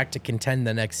coming back to contend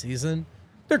the next season,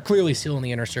 they're clearly still in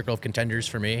the inner circle of contenders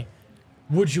for me.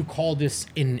 Would you call this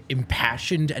an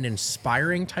impassioned and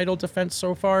inspiring title defense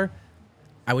so far?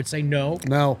 I would say no.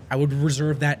 No. I would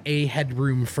reserve that A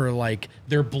headroom for like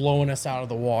they're blowing us out of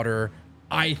the water.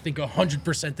 I think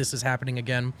 100% this is happening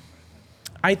again.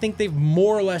 I think they've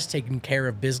more or less taken care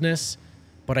of business,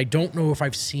 but I don't know if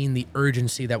I've seen the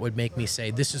urgency that would make me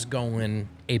say this is going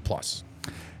A+.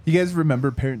 You guys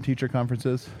remember parent-teacher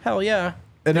conferences? Hell yeah.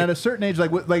 And at a certain age, like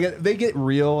they get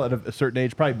real at a certain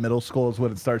age. Probably middle school is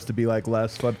when it starts to be like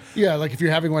less fun. Yeah, like if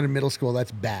you're having one in middle school,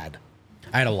 that's bad.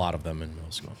 I had a lot of them in middle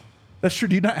school. That's true.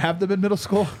 Do you not have them in middle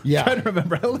school? Yeah. I'm trying to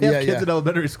remember. I only have kids in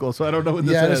elementary school, so I don't know what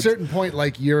this is. Yeah, at a certain point,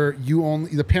 like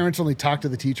the parents only talk to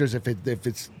the teachers if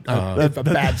it's a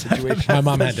bad situation. My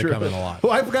mom had That's to true. come in a lot.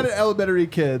 Well, I've got elementary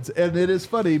kids, and it is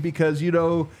funny because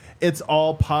it's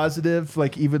all positive,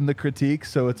 like even the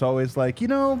critiques. So it's always like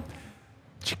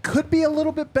she could be a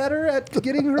little bit better at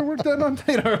getting her work done on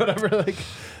time or whatever. Like,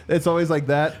 it's always like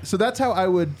that. So that's how I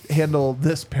would handle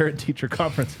this parent-teacher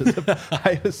conference. If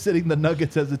I was sitting the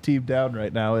Nuggets as a team down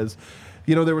right now.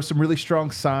 There were some really strong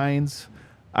signs.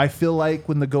 I feel like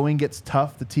when the going gets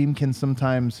tough, the team can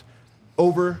sometimes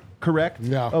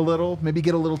overcorrect a little, maybe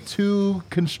get a little too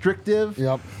constrictive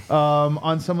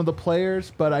on some of the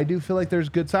players. But I do feel like there's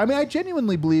good signs. I mean, I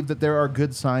genuinely believe that there are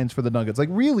good signs for the Nuggets, like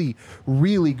really,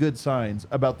 really good signs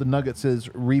about the Nuggets'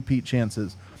 repeat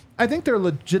chances. I think they're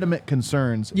legitimate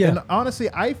concerns. Yeah. And honestly,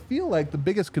 I feel like the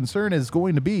biggest concern is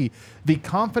going to be the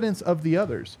confidence of the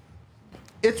others.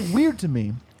 It's weird to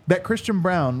me that Christian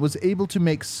Brown was able to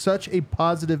make such a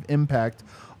positive impact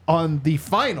on the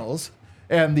finals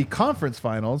and the conference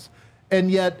finals,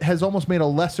 and yet has almost made a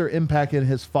lesser impact in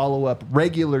his follow-up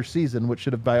regular season, which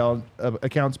should have by all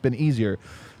accounts been easier.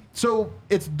 So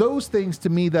it's those things to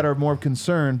me that are more of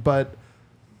concern, but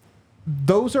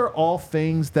those are all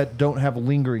things that don't have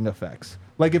lingering effects.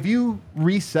 Like if you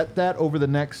reset that over the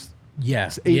next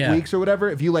 8 weeks or whatever,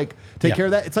 if you take care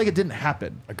of that, it's like it didn't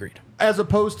happen. Agreed. As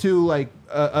opposed to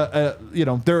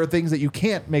there are things that you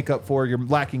can't make up for. You're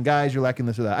lacking guys. You're lacking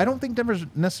this or that. I don't think Denver's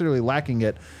necessarily lacking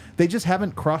it. They just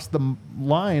haven't crossed the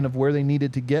line of where they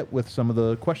needed to get with some of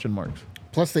the question marks.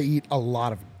 Plus, they eat a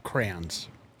lot of crayons.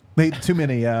 They eat too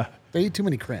many. They eat too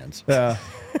many crayons. Thank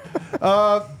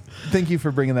you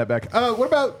for bringing that back. What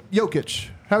about Jokic?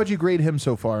 How would you grade him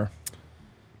so far?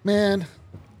 Man.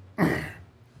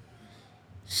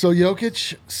 So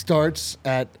Jokic starts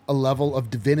at a level of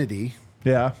divinity.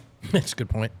 Yeah. That's a good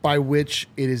point. By which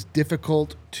it is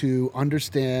difficult to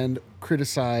understand,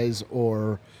 criticize,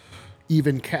 or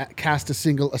even cast a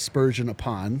single aspersion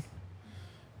upon.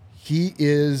 He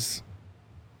is,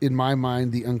 in my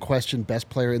mind, the unquestioned best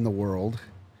player in the world.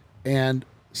 And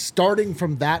starting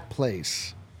from that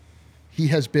place, he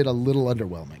has been a little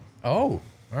underwhelming. Oh,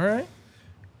 all right.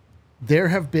 There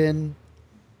have been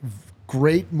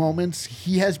great moments.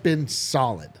 He has been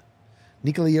solid.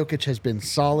 Nikola Jokic has been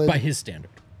solid. By his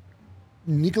standard.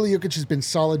 Nikola Jokic has been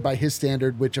solid by his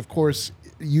standard, which, of course,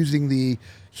 using the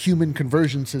human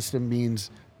conversion system means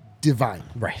divine.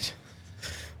 Right.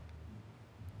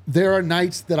 There are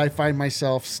nights that I find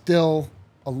myself still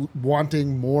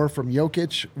wanting more from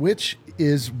Jokic, which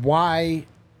is why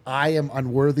I am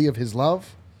unworthy of his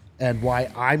love and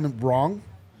why I'm wrong,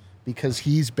 because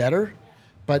he's better.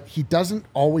 But he doesn't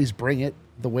always bring it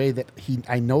the way that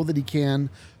I know that he can,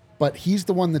 but he's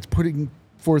the one that's putting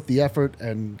forth the effort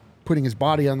and putting his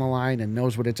body on the line and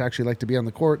knows what it's actually like to be on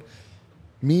the court.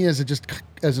 Me as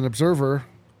an observer,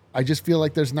 I just feel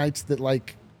like there's nights that,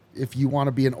 like, if you want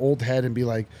to be an old head and be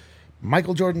like,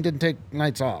 Michael Jordan didn't take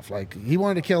nights off, like he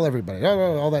wanted to kill everybody,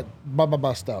 all that blah blah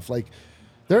blah stuff. Like,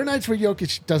 there are nights where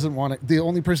Jokic doesn't want to. The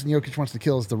only person Jokic wants to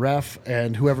kill is the ref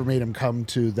and whoever made him come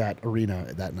to that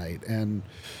arena that night. And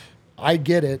I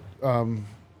get it.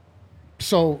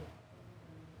 So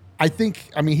I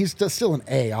think, I mean, he's still an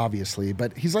A, obviously,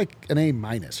 but he's like an A-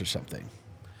 or something.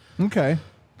 Okay.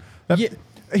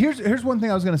 Here's one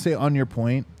thing I was going to say on your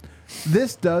point.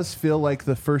 this does feel like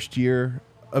the first year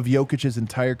of Jokic's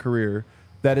entire career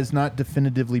that is not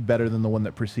definitively better than the one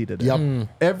that preceded it. Yep.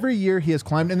 Every year he has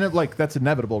climbed, and that's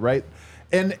inevitable, right?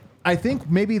 And I think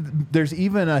maybe there's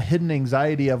even a hidden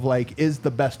anxiety of like, is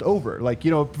the best over? Like,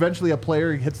 eventually a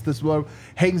player hits this low,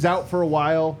 hangs out for a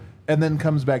while, and then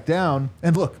comes back down.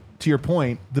 And look, to your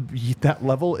point, that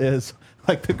level is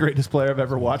like the greatest player I've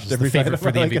ever watched. The favorite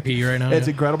for the MVP right now. It's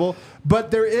incredible. But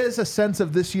there is a sense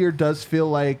of this year does feel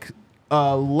like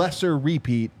a lesser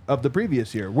repeat of the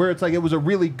previous year, where it's like it was a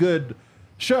really good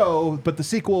show, but the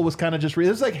sequel was kind of just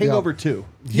it's like Hangover 2.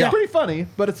 Yeah. It's pretty funny,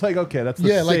 but it's like, okay, that's the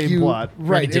same plot.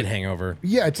 Right. It did Hangover.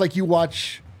 Yeah, it's like you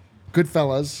watch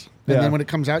Goodfellas, and Yeah. then when it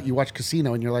comes out, you watch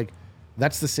Casino, and you're like,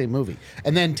 that's the same movie.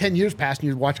 And then 10 years pass, and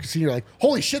you watch Casino, you're like,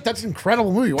 holy shit, that's an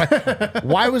incredible movie.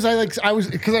 Why was I like,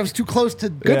 because I was too close to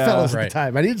Goodfellas at Right. the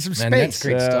time. I needed some Man, space. that's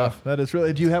great stuff. That is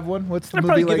really. Do you have one? What's the I'd movie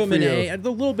probably like give him for an you? A. A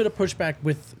little bit of pushback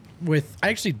with. I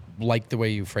actually like the way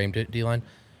you framed it, D-Line.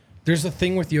 There's a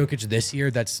thing with Jokic this year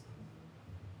that's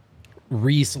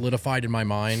re-solidified in my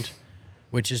mind,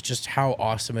 which is just how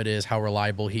awesome it is, how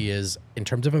reliable he is in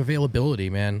terms of availability,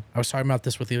 man. I was talking about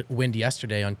this with the Wind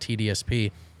yesterday on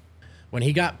TDSP. When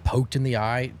he got poked in the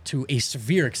eye to a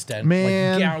severe extent,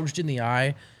 Man. like gouged in the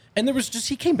eye, and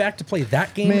he came back to play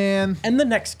that game Man. and the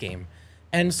next game.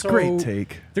 And so Great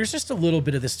take. there's just a little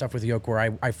bit of this stuff with Jokic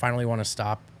where I finally want to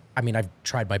stop. I mean, I've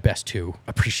tried my best to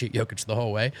appreciate Jokic the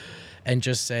whole way and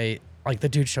just say, like, the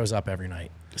dude shows up every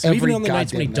night. So Every even on the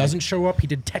nights when he goddamn night. doesn't show up, he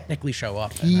did technically show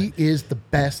up. that He night. is the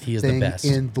best He is the thing best.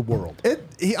 in the world.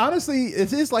 He honestly,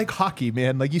 it is like hockey,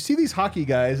 man. Like you see these hockey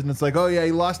guys, and it's like, oh yeah,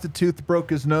 he lost a tooth, broke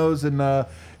his nose, and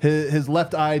his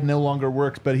left eye no longer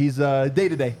works. But he's day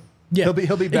to day. Yeah, he'll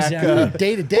be back exactly.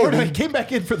 Day to day. Or no, he came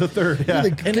back in for the third. Yeah,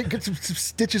 Get some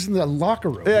stitches in the locker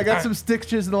room. Yeah, I got some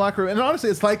stitches in the locker room. And honestly,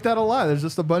 it's like that a lot. There's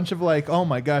just a bunch of like, oh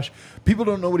my gosh, people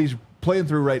don't know what he's playing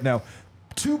through right now.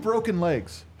 2 broken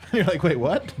legs. You're like, wait,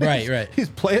 what? Right. He's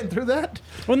playing through that?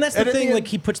 Well, and that's the And at thing. the Like, end-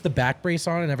 he puts the back brace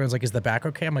on, and everyone's like, "Is the back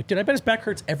okay?" I'm like, "Dude, I bet his back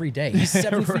hurts every day. He's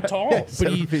 7 feet tall, Yeah,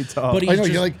 7 feet tall. But I know,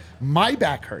 just, you're like, my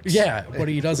back hurts. yeah, but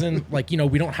he doesn't like. We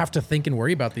don't have to think and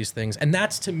worry about these things, and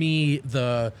that's to me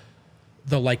the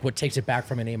like what takes it back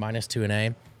from an A- to an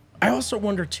A. I also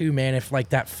wonder too, man, if like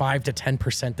that 5 to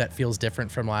 10% that feels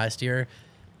different from last year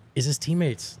is his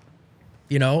teammates.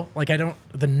 Like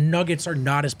the Nuggets are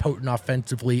not as potent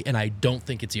offensively, and I don't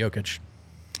think it's Jokic.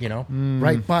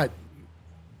 Right,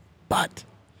 but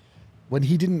when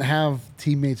he didn't have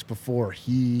teammates before,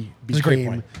 he That's a great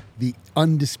became point. the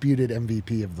undisputed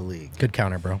MVP of the league. Good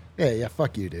counter, bro. Yeah,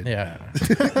 fuck you, dude. Yeah.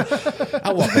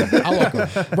 I'll walk him.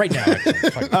 Right now. Actually.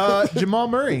 Fuck. Jamal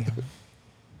Murray.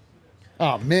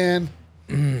 Oh man.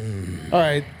 All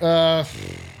right.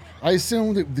 I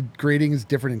assume that the grading is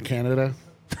different in Canada.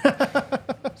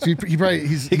 So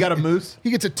He got a moose.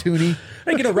 he gets a toonie.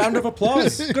 Hey, get a round of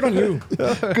applause. Good on you.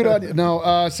 Good on you.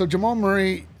 No, so Jamal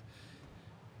Murray.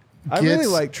 I really gets-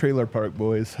 like Trailer Park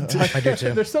Boys. I do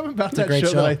too. There's something about a that great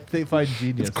show, show. that I find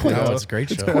genius. quaint. No, it's a great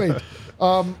show. Wait,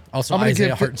 Also, I'm gonna Isaiah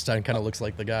give- Hartenstein kind of looks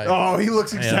like the guy. Oh, he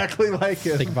looks exactly like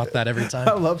him. Think about that every I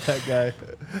time. love that guy.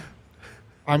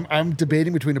 I'm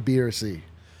debating between a B or a C.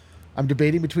 I'm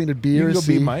debating between a B You or can a go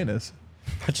C. B minus.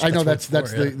 I know what that's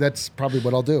it's for, yeah. that's probably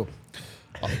what I'll do.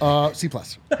 C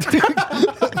plus.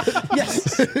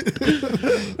 Yes.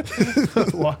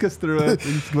 Walk us through it.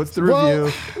 What's the Well,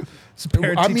 review?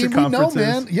 Parent-teacher I mean, we know, conferences.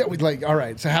 man. Yeah, we like. All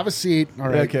right, so have a seat. All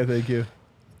right. Okay, thank you.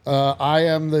 I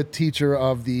am the teacher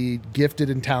of the gifted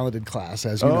and talented class,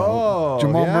 as you know. Oh,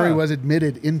 Jamal yeah. Murray was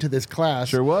admitted into this class.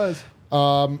 Sure was.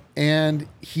 And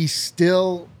he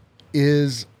still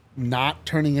is not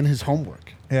turning in his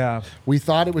homework. Yeah. We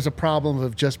thought it was a problem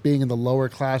of just being in the lower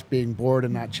class, being bored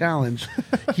and not challenged.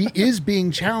 He is being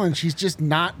challenged. He's just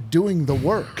not doing the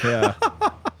work. Yeah.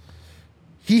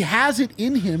 He has it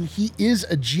in him. He is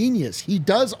a genius. He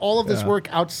does all of this Yeah. work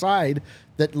outside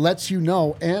that lets you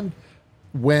know. And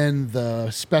when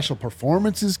the special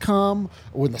performances come,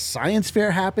 or when the science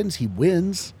fair happens, he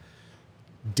wins.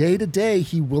 Day to day,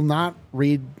 he will not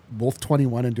read Wolf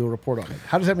 21 and do a report on it.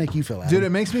 How does that make you feel, Adam? Dude, it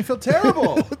makes me feel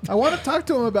terrible. I want to talk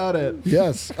to him about it.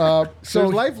 Yes. So So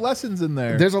there's life lessons in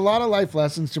there. there's a lot of life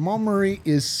lessons. Jamal Murray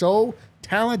is so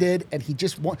talented, and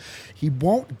he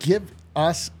won't give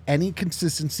us any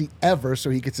consistency ever.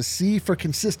 So he gets a C for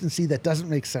consistency. That doesn't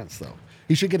make sense, though.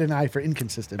 He should get an I for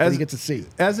inconsistent, but he gets a C.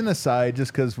 As an aside,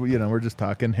 just because we're just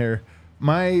talking here,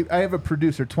 I have a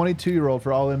producer, 22-year-old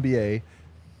for All NBA,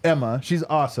 Emma. She's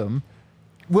awesome.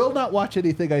 Will not watch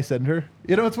anything I send her.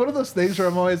 It's one of those things where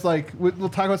I'm always like, we'll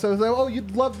talk about something like, oh,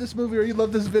 you'd love this movie or you'd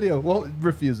love this video. Well,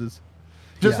 refuses.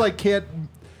 Just Yeah. like can't.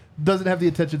 doesn't have the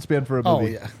attention span for a Oh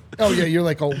movie. yeah. Oh yeah. You're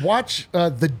like, oh, watch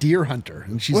The Deer Hunter,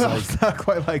 and she's Well, like, it's not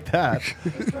quite like that.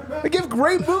 They give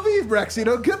great movies, Rex.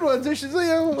 Good ones. They should say,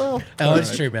 well. Oh,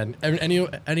 that's true, man.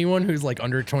 Anyone who's like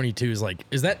under 22 is like,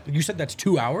 is that, you said that's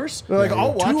 2 hours? They're like,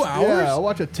 I'll watch 2 hours? Yeah, I'll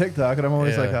watch a TikTok, and I'm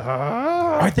always Yeah. like,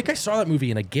 ah. I think I saw that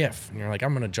movie in a GIF, and you're like,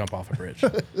 I'm gonna jump off a bridge.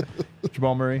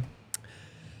 Jamal Murray.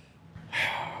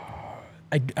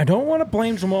 I don't want to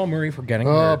blame Jamal Murray for getting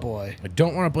hurt. oh boy. I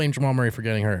don't want to blame Jamal Murray for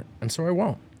getting hurt, and so I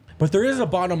won't. But there is a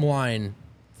bottom line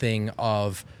thing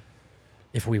of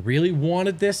if we really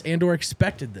wanted this and or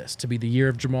expected this to be the year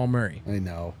of Jamal Murray, I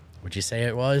know. would you say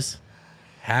it was?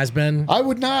 Has been? I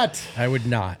would not. I would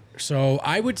not. So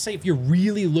I would say if you're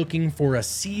really looking for a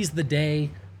seize the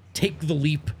day, take the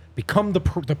leap, become the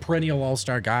perennial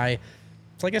all-star guy,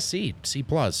 it's like a C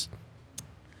plus.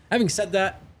 Having said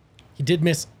that, he did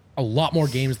miss a lot more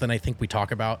games than I think we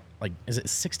talk about. Like, is it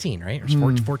 16, right?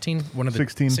 Or 14? One of the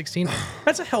 16. 16.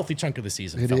 That's a healthy chunk of the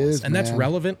season, It fellas. is, and that's man.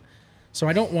 relevant. So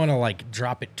I don't want to like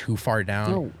drop it too far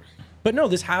down. No. But no,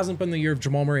 this hasn't been the year of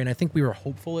Jamal Murray, and I think we were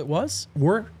hopeful it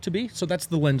were to be. So that's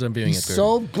the lens I'm viewing He's it through.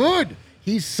 so good.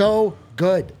 He's so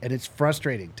good, and it's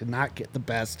frustrating to not get the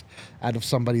best out of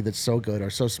somebody that's so good or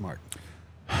so smart.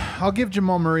 I'll give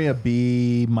Jamal Murray a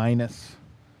B minus.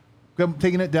 I'm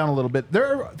taking it down a little bit.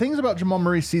 There are things about Jamal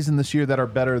Murray's season this year that are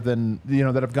better than,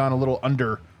 that have gone a little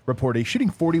under reported. He's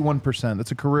shooting 41%. That's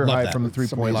a career Love high that. from the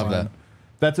That's 3-point amazing. line. Love that.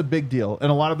 That's a big deal.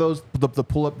 And a lot of those, the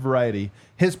pull-up variety.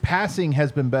 His passing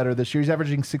has been better this year. He's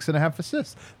averaging 6.5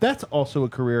 assists. That's also a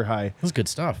career high. That's good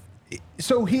stuff.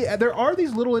 So there are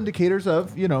these little indicators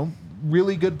of,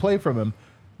 really good play from him.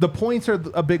 The points are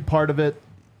a big part of it.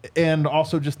 And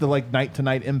also just the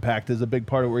night-to-night impact is a big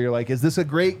part of where you're like, is this a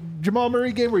great Jamal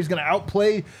Murray game where he's going to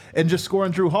outplay and just score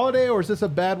on Drew Holiday, or is this a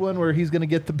bad one where he's going to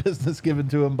get the business given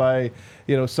to him by,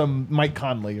 some Mike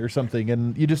Conley or something?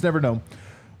 And you just never know.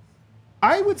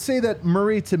 I would say that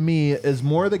Murray, to me, is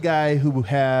more the guy who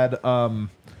had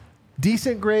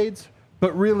decent grades,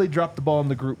 but really dropped the ball in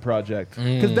the group project.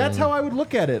 Because that's how I would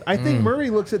look at it. I think Murray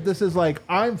looks at this as like,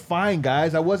 I'm fine,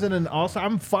 guys. I wasn't an all-star.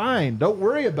 I'm fine. Don't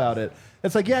worry about it.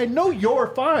 It's like, yeah, I know you're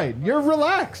fine. You're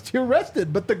relaxed. You're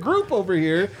rested. But the group over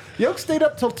here, Yoke stayed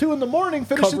up till 2 a.m.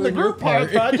 finishing Covering the your group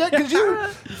part. project because you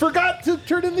forgot to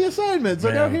turn in the assignment. So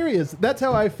now Man. here he is. That's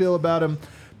how I feel about him.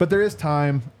 But there is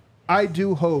time. I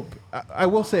do hope. I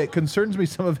will say it concerns me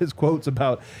some of his quotes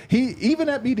about even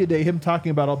at media day, him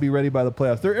talking about I'll be ready by the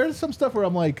playoffs. There is some stuff where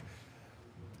I'm like,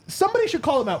 somebody should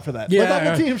call him out for that. Yeah. Like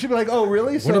on the team should be like, oh,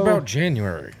 really? What about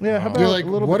January? Yeah, how about You're like, a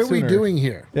little what bit are we sooner? doing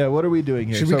here? Yeah, what are we doing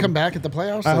here? Should So we come back at the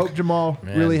playoffs? I Like, hope Jamal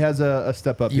Man. really has a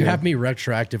step up You here. have me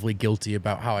retroactively guilty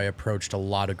about how I approached a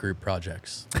lot of group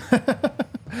projects.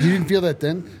 you didn't feel that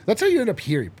then. That's how you end up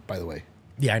here, by the way.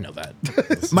 Yeah, I know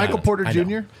that. Michael Porter I know.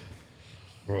 Jr.?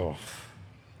 Oh,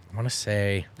 I want to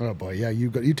say Oh boy, yeah, you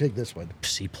take this one.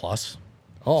 C plus.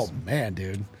 Oh man,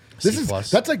 dude, C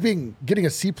plus. that's like getting a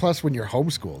C plus when you're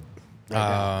homeschooled.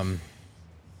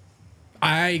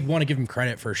 I want to give him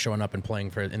credit for showing up and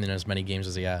playing in as many games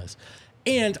as he has.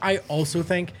 And I also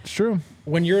think It's true.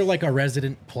 when you're like a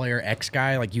resident player X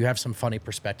guy, like you have some funny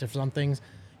perspectives on things.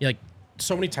 You're like,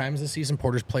 so many times this season,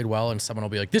 Porter's played well, and someone will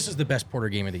be like, this is the best Porter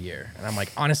game of the year. And I'm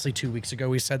like, honestly, 2 weeks ago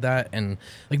we said that. And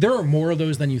like, there are more of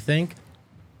those than you think.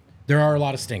 There are a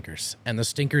lot of stinkers, and the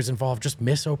stinkers involve just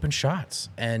miss open shots.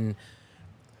 And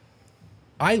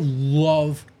I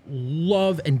love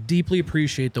and deeply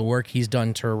appreciate the work he's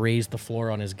done to raise the floor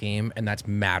on his game, and that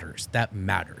matters. That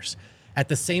matters. At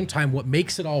the same time, what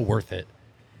makes it all worth it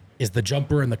is the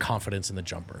jumper and the confidence in the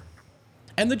jumper.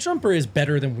 And the jumper is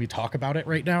better than we talk about it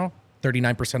right now.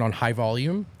 39% on high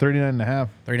volume, 39.5.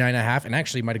 39.5, and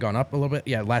actually might have gone up a little bit.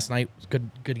 Yeah, last night was good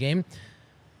game.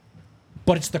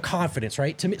 But it's the confidence,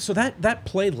 right? To me, so that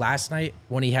play last night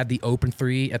when he had the open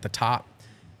three at the top,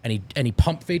 and he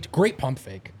pump faked, great pump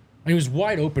fake. And he was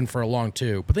wide open for a long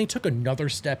two, but then he took another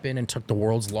step in and took the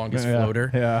world's longest floater.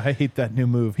 Yeah, I hate that new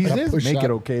move. He That does push make shot. it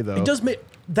okay, though. It does make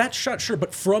that shot, sure,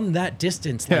 but from that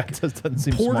distance, Yeah, like it just doesn't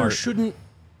seem Porter smart. shouldn't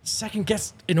second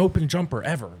guess an open jumper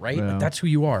ever, right? Yeah. Like, that's who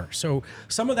you are. So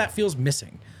some of that feels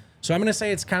missing. So I'm going to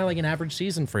say it's kind of like an average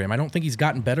season for him. I don't think he's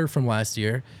gotten better from last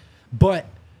year, but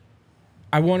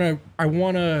I want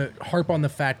to harp on the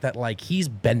fact that like he's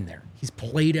been there. He's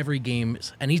played every game,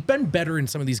 and he's been better in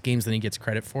some of these games than he gets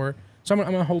credit for. So I'm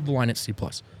going to hold the line at C+. I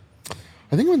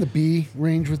think I'm in the B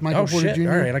range with Michael Oh, Porter shit.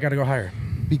 Jr. All right, I got to go higher.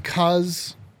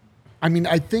 because, I mean,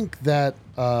 I think that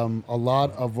a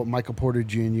lot of what Michael Porter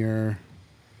Jr.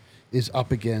 is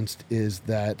up against is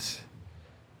that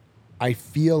I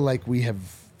feel like we have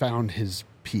found his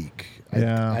peak.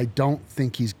 Yeah. I don't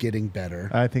think he's getting better.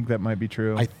 I think that might be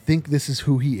true. I think this is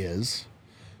who he is,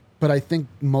 but I think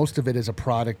most of it is a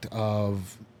product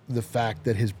of the fact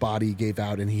that his body gave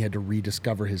out and he had to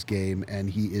rediscover his game, and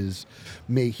he is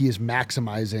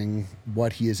maximizing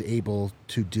what he is able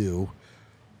to do.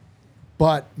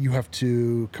 But you have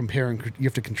to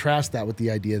contrast that with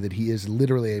the idea that he is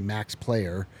literally a max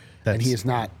player, and he is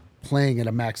not playing at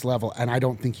a max level, and I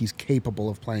don't think he's capable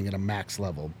of playing at a max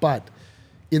level. But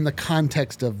in the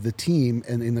context of the team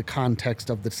and in the context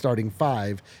of the starting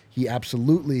five, he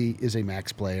absolutely is a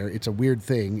max player. It's a weird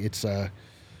thing. It's a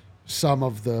sum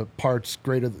of the parts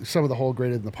some of the whole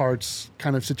greater than the parts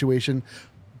kind of situation.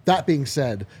 That being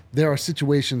said, there are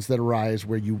situations that arise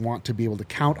where you want to be able to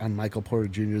count on Michael Porter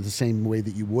Jr. the same way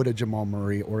that you would a Jamal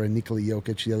Murray or a Nikola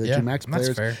Jokic, the other two max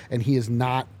players. Fair. And he has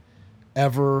not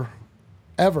ever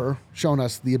shown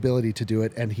us the ability to do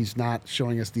it, and he's not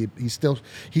showing us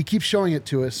he keeps showing it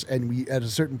to us, and we at a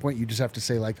certain point you just have to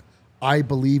say, like, I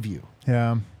believe you.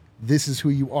 Yeah. This is who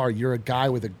you are. You're a guy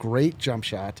with a great jump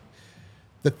shot.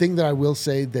 The thing that I will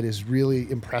say that is really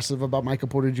impressive about Michael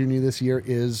Porter Jr. this year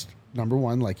is, number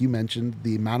one, like you mentioned,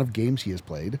 the amount of games he has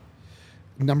played.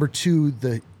 Number two,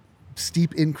 the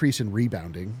steep increase in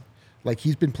rebounding. Like,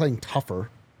 he's been playing tougher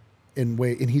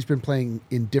and he's been playing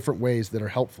in different ways that are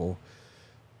helpful.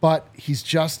 But he's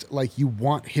just like, you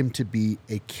want him to be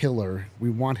a killer. We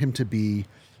want him to be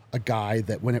a guy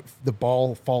that when the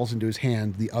ball falls into his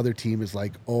hand, the other team is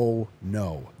like, oh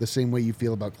no. The same way you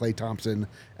feel about Klay Thompson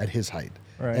at his height.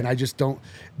 Right. And I just don't.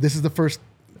 This is the first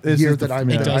year that I'm.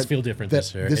 It does feel different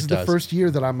this year. This is the first year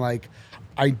that I'm like,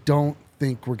 I don't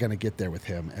think we're going to get there with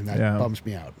him, and that bums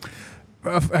me out.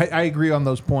 I agree on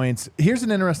those points. Here's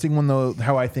an interesting one, though,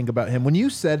 how I think about him. When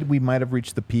you said we might have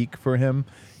reached the peak for him,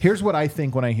 here's what I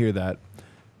think when I hear that.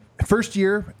 First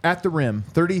year, at the rim,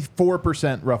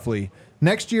 34% roughly.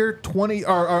 Next year,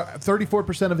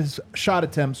 34% of his shot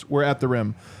attempts were at the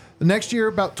rim. The next year,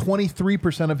 about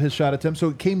 23% of his shot attempts. So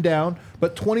it came down,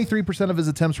 but 23% of his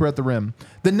attempts were at the rim.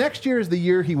 The next year is the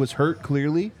year he was hurt,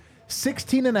 clearly.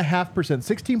 16.5%,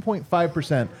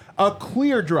 16.5%, a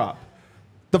clear drop.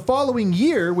 The following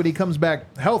year, when he comes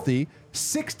back healthy,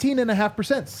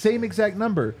 16.5%, same exact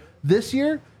number. This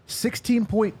year,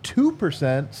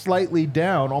 16.2%, slightly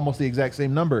down, almost the exact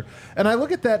same number. And I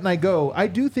look at that and I go, I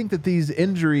do think that these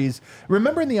injuries,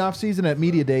 remember in the offseason at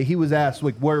Media Day, he was asked,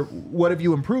 like, what have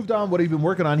you improved on? What have you been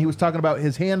working on? He was talking about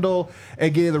his handle at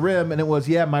getting the rim, and it was,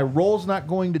 my role's not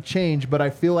going to change, but I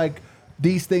feel like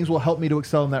these things will help me to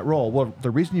excel in that role. Well, the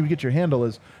reason you get your handle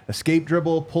is escape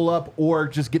dribble, pull up, or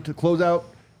just get to close out,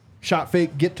 shot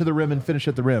fake, get to the rim and finish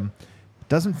at the rim.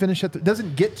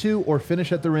 Doesn't get to or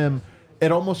finish at the rim.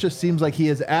 It almost just seems like he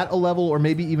is at a level or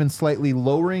maybe even slightly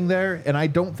lowering there, and I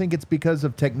don't think it's because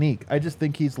of technique. I just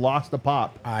think he's lost a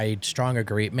pop. I strong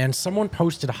agree. Man, someone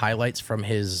posted highlights from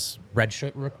his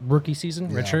redshirt rookie season,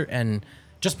 redshirt, and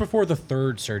just before the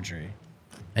third surgery,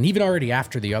 and even already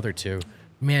after the other two,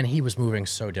 man, he was moving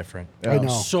so different. I know.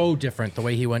 So different the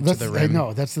way he went to the rim. I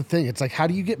know. That's the thing. It's like, how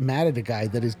do you get mad at a guy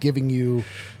that is giving you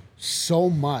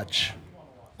so much?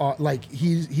 Like,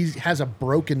 he has a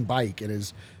broken bike and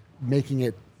is making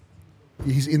it.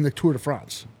 He's in the Tour de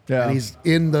France. Yeah. And he's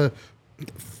in the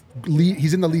lead.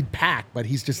 He's in the lead pack, but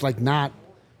he's just like not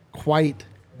quite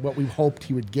what we hoped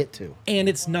he would get to. And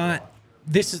it's not.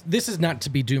 This is not to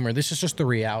be doomer. This is just the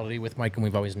reality with Mike, and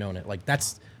we've always known it. Like,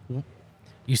 that's.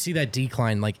 You see that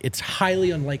decline, like, it's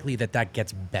highly unlikely that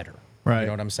gets better. Right. You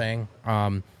know what I'm saying?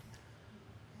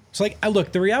 So, like,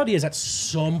 look, the reality is at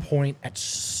some point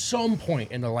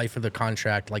in the life of the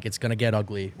contract, like, it's going to get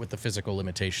ugly with the physical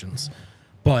limitations.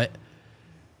 But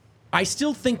I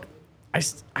still think,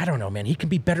 I don't know, man, he can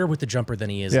be better with the jumper than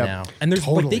he is now. And there's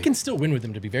like, they can still win with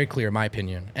him, to be very clear, in my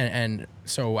opinion. And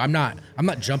so I'm not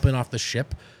jumping off the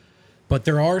ship, but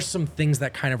there are some things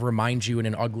that kind of remind you in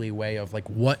an ugly way of, like,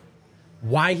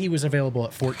 why he was available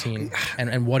at 14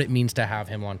 and what it means to have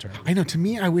him long term. I know. To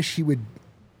me, I wish he would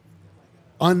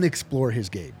unexplore his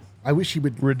game. I wish he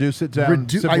would reduce it down,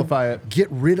 simplify it. Get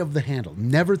rid of the handle.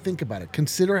 Never think about it.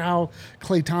 Consider how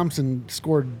Klay Thompson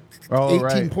scored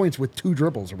 18 points with 2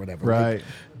 dribbles or whatever. Right. Like,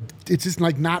 it's just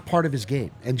like not part of his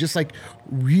game. And just like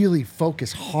really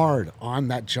focus hard on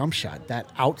that jump shot, that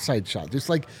outside shot. Just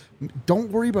like,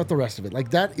 don't worry about the rest of it. Like,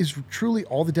 that is truly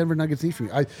all the Denver Nuggets need from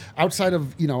you. Outside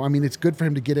of, I mean, it's good for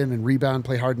him to get in and rebound,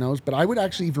 play hard nose, but I would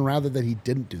actually even rather that he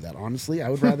didn't do that, honestly. I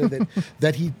would rather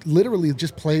that he literally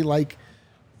just play like,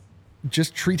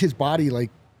 just treat his body like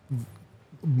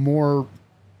more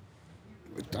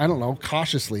I don't know,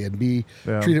 cautiously and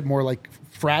treat it more like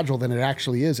fragile than it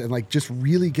actually is, and like just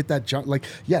really get that jump. Like,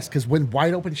 yes, because when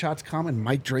wide open shots come and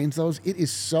Mike drains those, it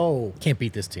is so. Can't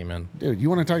beat this team, man. Dude, you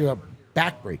want to talk about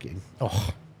backbreaking? Oh.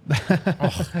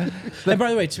 And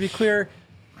by the way, to be clear,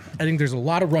 I think there's a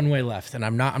lot of runway left, and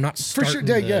I'm not For starting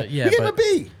sure, the, you gave him a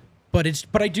B.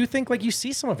 But I do think like you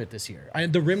see some of it this year.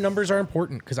 The rim numbers are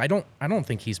important because I don't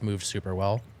think he's moved super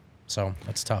well, so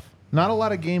that's tough. Not a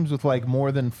lot of games with like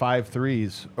more than 5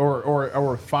 threes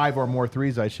or 5 or more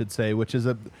threes, I should say, which is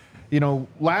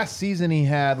last season he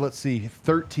had,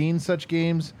 13 such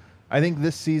games. I think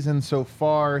this season so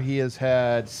far he has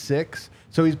had 6.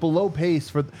 So he's below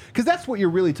pace because that's what you're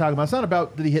really talking about. It's not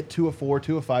about did he hit 2 of 4,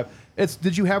 2 of 5. It's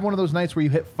did you have one of those nights where you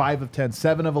hit 5 of 10,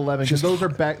 7 of 11? Because those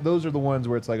are the ones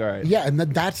where it's like, all right. Yeah, and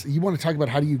that's you want to talk about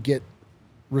how do you get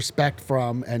respect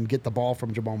from and get the ball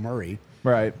from Jamal Murray.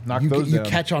 Right, you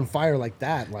catch on fire like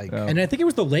that, And I think it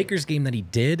was the Lakers game that he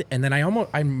did, and then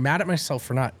I'm mad at myself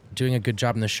for not doing a good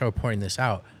job in the show pointing this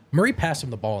out. Murray passed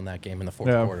him the ball in that game in the fourth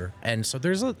quarter, and so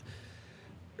there's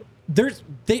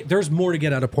more to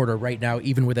get out of Porter right now,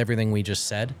 even with everything we just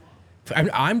said.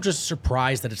 I'm just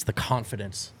surprised that it's the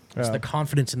confidence. It's the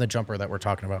confidence in the jumper that we're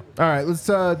talking about. All right, let's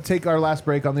take our last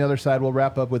break. On the other side, we'll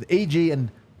wrap up with AG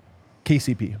and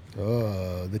KCP.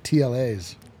 The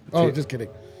TLAs. Oh, just kidding.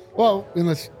 Well,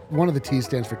 unless one of the T's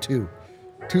stands for 2.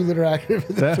 2-liter active.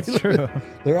 That's true.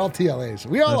 They're all TLAs.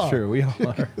 We all are. That's true. We all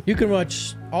are. You can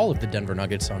watch all of the Denver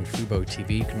Nuggets on Fubo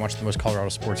TV. You can watch the most Colorado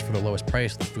sports for the lowest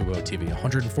price with Fubo TV.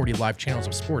 140 live channels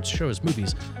of sports, shows,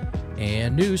 movies,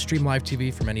 and news. Stream live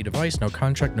TV from any device. No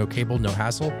contract, no cable, no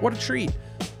hassle. What a treat.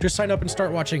 Just sign up and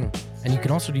start watching. And you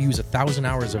can also use 1,000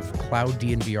 hours of cloud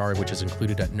DNVR, which is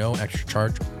included at no extra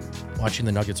charge. Watching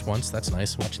the Nuggets once, that's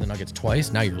nice. Watching the Nuggets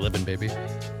twice, now you're living, baby.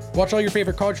 Watch all your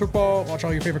favorite college football, watch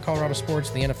all your favorite Colorado sports,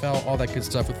 the NFL, all that good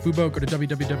stuff with Fubo. Go to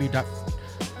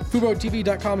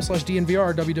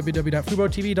www.fubotv.com/DNVR,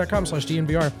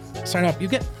 www.fubotv.com/DNVR. Sign up. You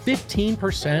get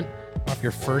 15% off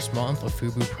your first month of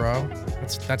Fubo Pro.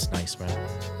 That's nice, man.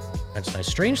 That's nice.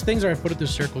 Strange things are put at the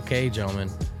Circle K, gentlemen.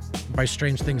 By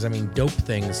strange things, I mean dope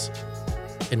things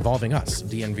involving us,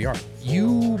 DNVR.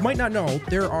 You might not know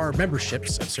there are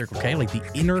memberships at Circle K, like the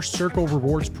Inner Circle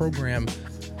Rewards Program,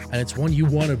 and it's one you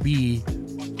want to be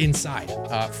inside.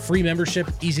 Free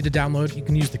membership, easy to download. You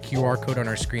can use the QR code on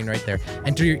our screen right there.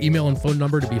 Enter your email and phone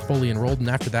number to be fully enrolled, and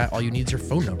after that, all you need is your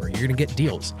phone number. You're going to get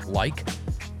deals like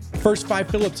first 5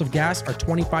 fill-ups of gas are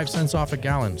 25 cents off a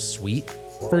gallon. Sweet.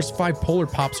 First 5 Polar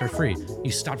Pops are free.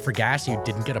 You stopped for gas, you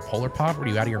didn't get a Polar Pop? Were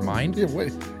you out of your mind? Yeah,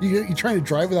 what? You trying to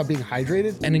drive without being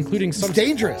hydrated? And including some... It's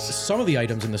dangerous. Some of the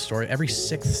items in the store, every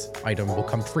 6th item will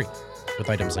come free. With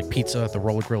items like pizza, the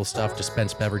roller grill stuff,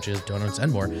 dispensed beverages, donuts,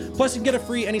 and more. Plus, you can get a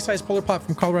free any size Polar Pop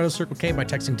from Colorado Circle K by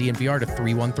texting DNVR to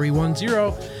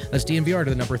 31310. That's DNVR to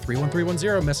the number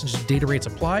 31310. Message data rates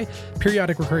apply.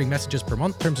 Periodic recurring messages per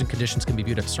month. Terms and conditions can be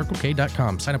viewed at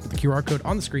circlek.com. Sign up with the QR code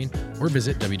on the screen or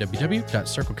visit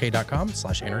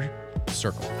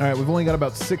www.circlek.com/innercircle. All right, we've only got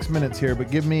about 6 minutes here, but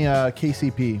give me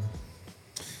KCP.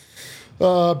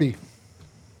 B.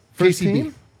 First KCP.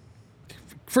 team?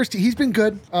 First, he's been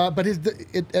good, but his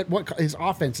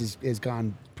offense is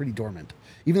gone pretty dormant.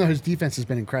 Even though his defense has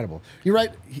been incredible. You're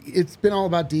right. It's been all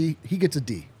about D. He gets a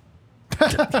D. You're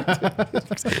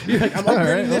like, I'm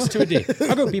upgrading this to a D.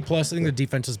 I'll go B+. I think the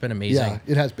defense has been amazing. Yeah,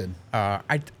 it has been.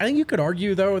 I think you could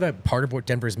argue, though, that part of what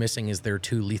Denver's missing is their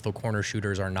 2 lethal corner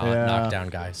shooters are not knockdown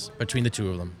guys between the 2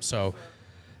 of them. So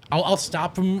I'll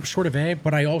stop him short of A,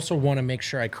 but I also want to make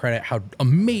sure I credit how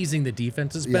amazing the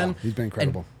defense has been. He's been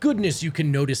incredible. And goodness, you can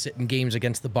notice it in games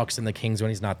against the Bucks and the Kings when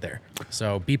he's not there.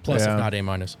 So B+, if not A-. I'm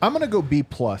going to go B+.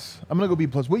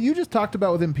 What you just talked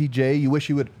about with MPJ, you wish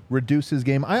he would reduce his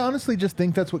game. I honestly just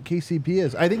think that's what KCP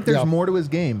is. I think there's more to his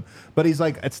game, but he's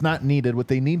like, it's not needed. What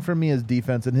they need from me is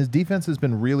defense, and his defense has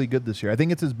been really good this year. I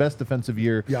think it's his best defensive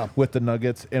year with the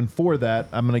Nuggets, and for that,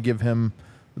 I'm going to give him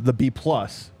the B+,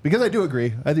 because I do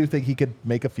agree. I do think he could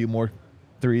make a few more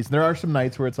threes. There are some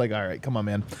nights where it's like, all right, come on,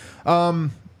 man.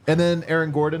 And then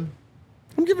Aaron Gordon.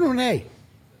 I'm giving him an A.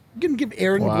 I'm going to give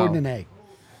Aaron Gordon an A.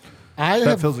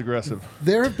 That feels aggressive.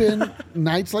 There have been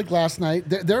nights like last night.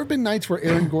 There have been nights where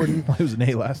Aaron Gordon... It was an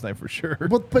A last night for sure.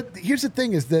 But here's the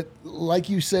thing is that, like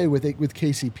you say with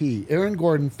KCP, Aaron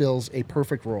Gordon fills a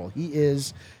perfect role. He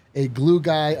is a glue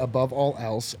guy above all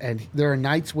else. And there are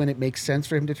nights when it makes sense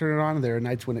for him to turn it on, and there are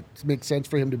nights when it makes sense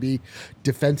for him to be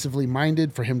defensively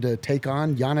minded, for him to take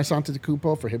on Giannis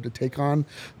Antetokounmpo, for him to take on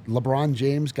LeBron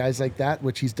James, guys like that,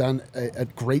 which he's done a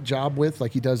great job with,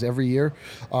 like he does every year.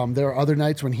 There are other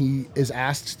nights when he is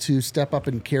asked to step up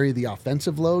and carry the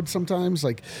offensive load sometimes.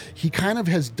 Like, he kind of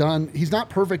has done, he's not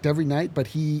perfect every night, but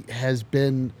he has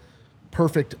been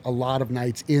perfect a lot of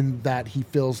nights in that he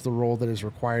fills the role that is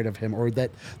required of him, or that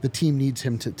the team needs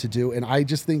him to do. And I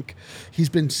just think he's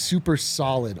been super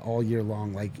solid all year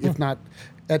long. Like, if not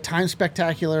at times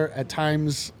spectacular, at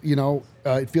times,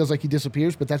 it feels like he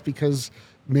disappears, but that's because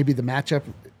maybe the matchup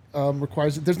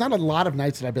requires it. There's not a lot of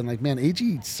nights that I've been like, man,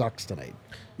 AG sucks tonight,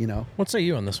 What say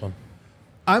you on this one?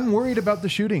 I'm worried about the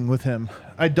shooting with him.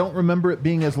 I don't remember it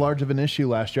being as large of an issue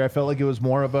last year. I felt like it was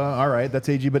more of a, all right, that's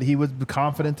AG, but he was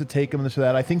confident to take him, this or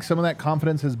that. I think some of that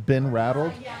confidence has been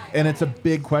rattled, and it's a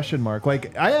big question mark.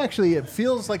 Like, it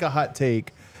feels like a hot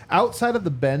take. Outside of the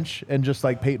bench and just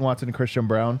like Peyton Watson and Christian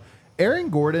Brown, Aaron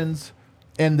Gordon's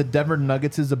and the Denver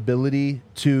Nuggets' ability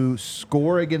to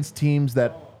score against teams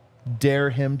that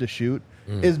dare him to shoot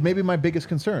is maybe my biggest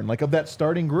concern, like, of that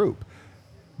starting group.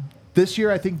 This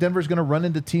year, I think Denver's going to run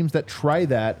into teams that try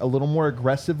that a little more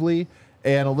aggressively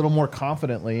and a little more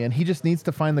confidently, and he just needs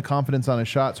to find the confidence on his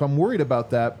shot. So I'm worried about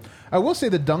that. I will say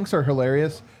the dunks are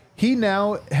hilarious. He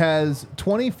now has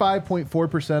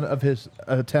 25.4% of his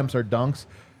attempts are dunks.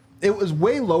 It was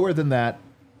way lower than that.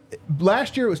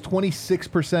 Last year, it was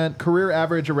 26%, career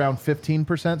average around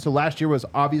 15%. So last year was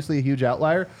obviously a huge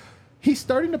outlier. He's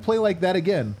starting to play like that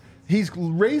again. He's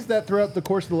raised that throughout the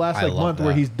course of the last month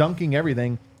where he's dunking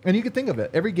everything. And you can think of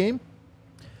it. Every game,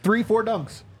 3-4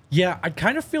 dunks. Yeah, I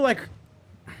kind of feel like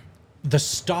the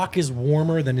stock is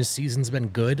warmer than his season's been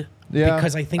good. Yeah,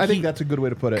 because I think that's a good way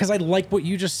to put it. Because I like what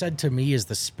you just said to me is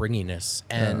the springiness.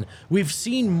 And we've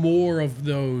seen more of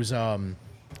those, Jokic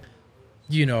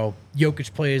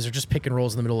plays or just pick and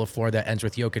rolls in the middle of the floor that ends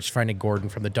with Jokic finding Gordon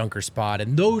from the dunker spot.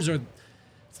 And those are,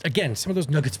 again, some of those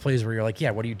Nuggets plays where you're like,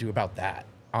 yeah, what do you do about that?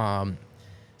 So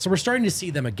we're starting to see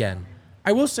them again.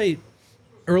 I will say,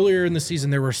 earlier in the season,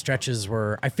 there were stretches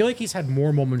where I feel like he's had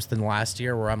more moments than last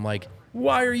year where I'm like,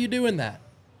 why are you doing that?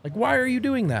 Like, why are you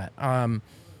doing that?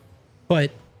 But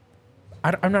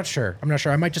I'm not sure.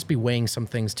 I might just be weighing some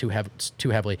things too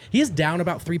heavily. He is down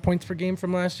about 3 points per game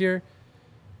from last year.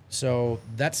 So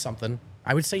that's something.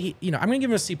 I would say I'm going to give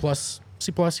him a C+.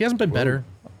 C+. He hasn't been better.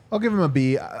 I'll give him a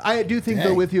B. I do think,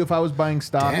 though, with you, if I was buying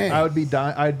stock,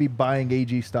 I'd be buying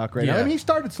AG stock right now. I mean, he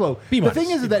started slow. The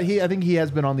thing is that I think he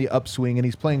has been on the upswing, and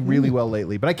he's playing really well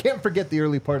lately. But I can't forget the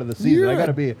early part of the season. I got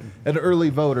to be an early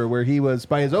voter where he was,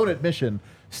 by his own admission,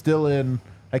 still in,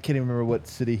 I can't even remember what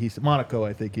city he's, Monaco,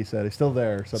 I think he said. He's still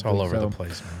there. It's all over the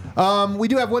place, man. We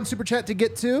do have one super chat to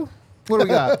get to. What do we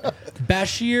got?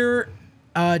 Bashir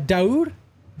Daoud.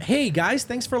 Hey, guys,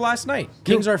 thanks for last night.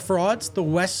 Kings are frauds, the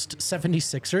West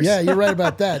 76ers. Yeah, you're right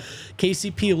about that.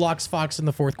 KCP locks Fox in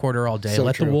the fourth quarter all day. So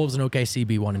Let true. the Wolves and OKC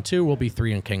be 1 and 2. We'll be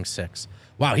 3 and Kings 6.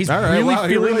 Wow, he's All right, really wow,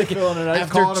 feeling like feeling it.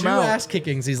 after Calling him 2 out. ass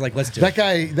kickings, he's like, let's do That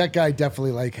it. guy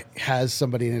definitely has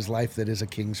somebody in his life that is a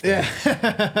Kings fan.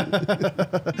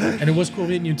 And it was cool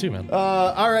meeting you too, man.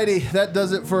 Alrighty, that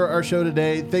does it for our show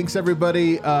today. Thanks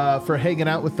everybody for hanging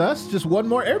out with us. Just one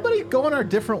more. Everybody going our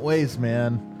different ways,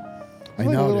 man. I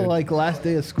Like know, a little dude. like last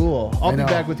day of school. I'll be know.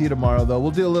 back with you tomorrow, though.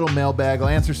 We'll do a little mailbag. I'll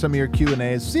answer some of your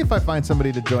Q&As. See if I find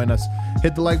somebody to join us.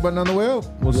 Hit the like button on the way out.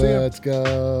 We'll see you. Let's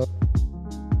go.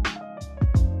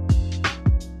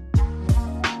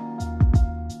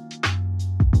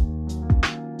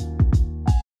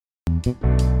 We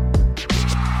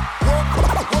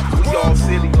all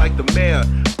silly like the mayor.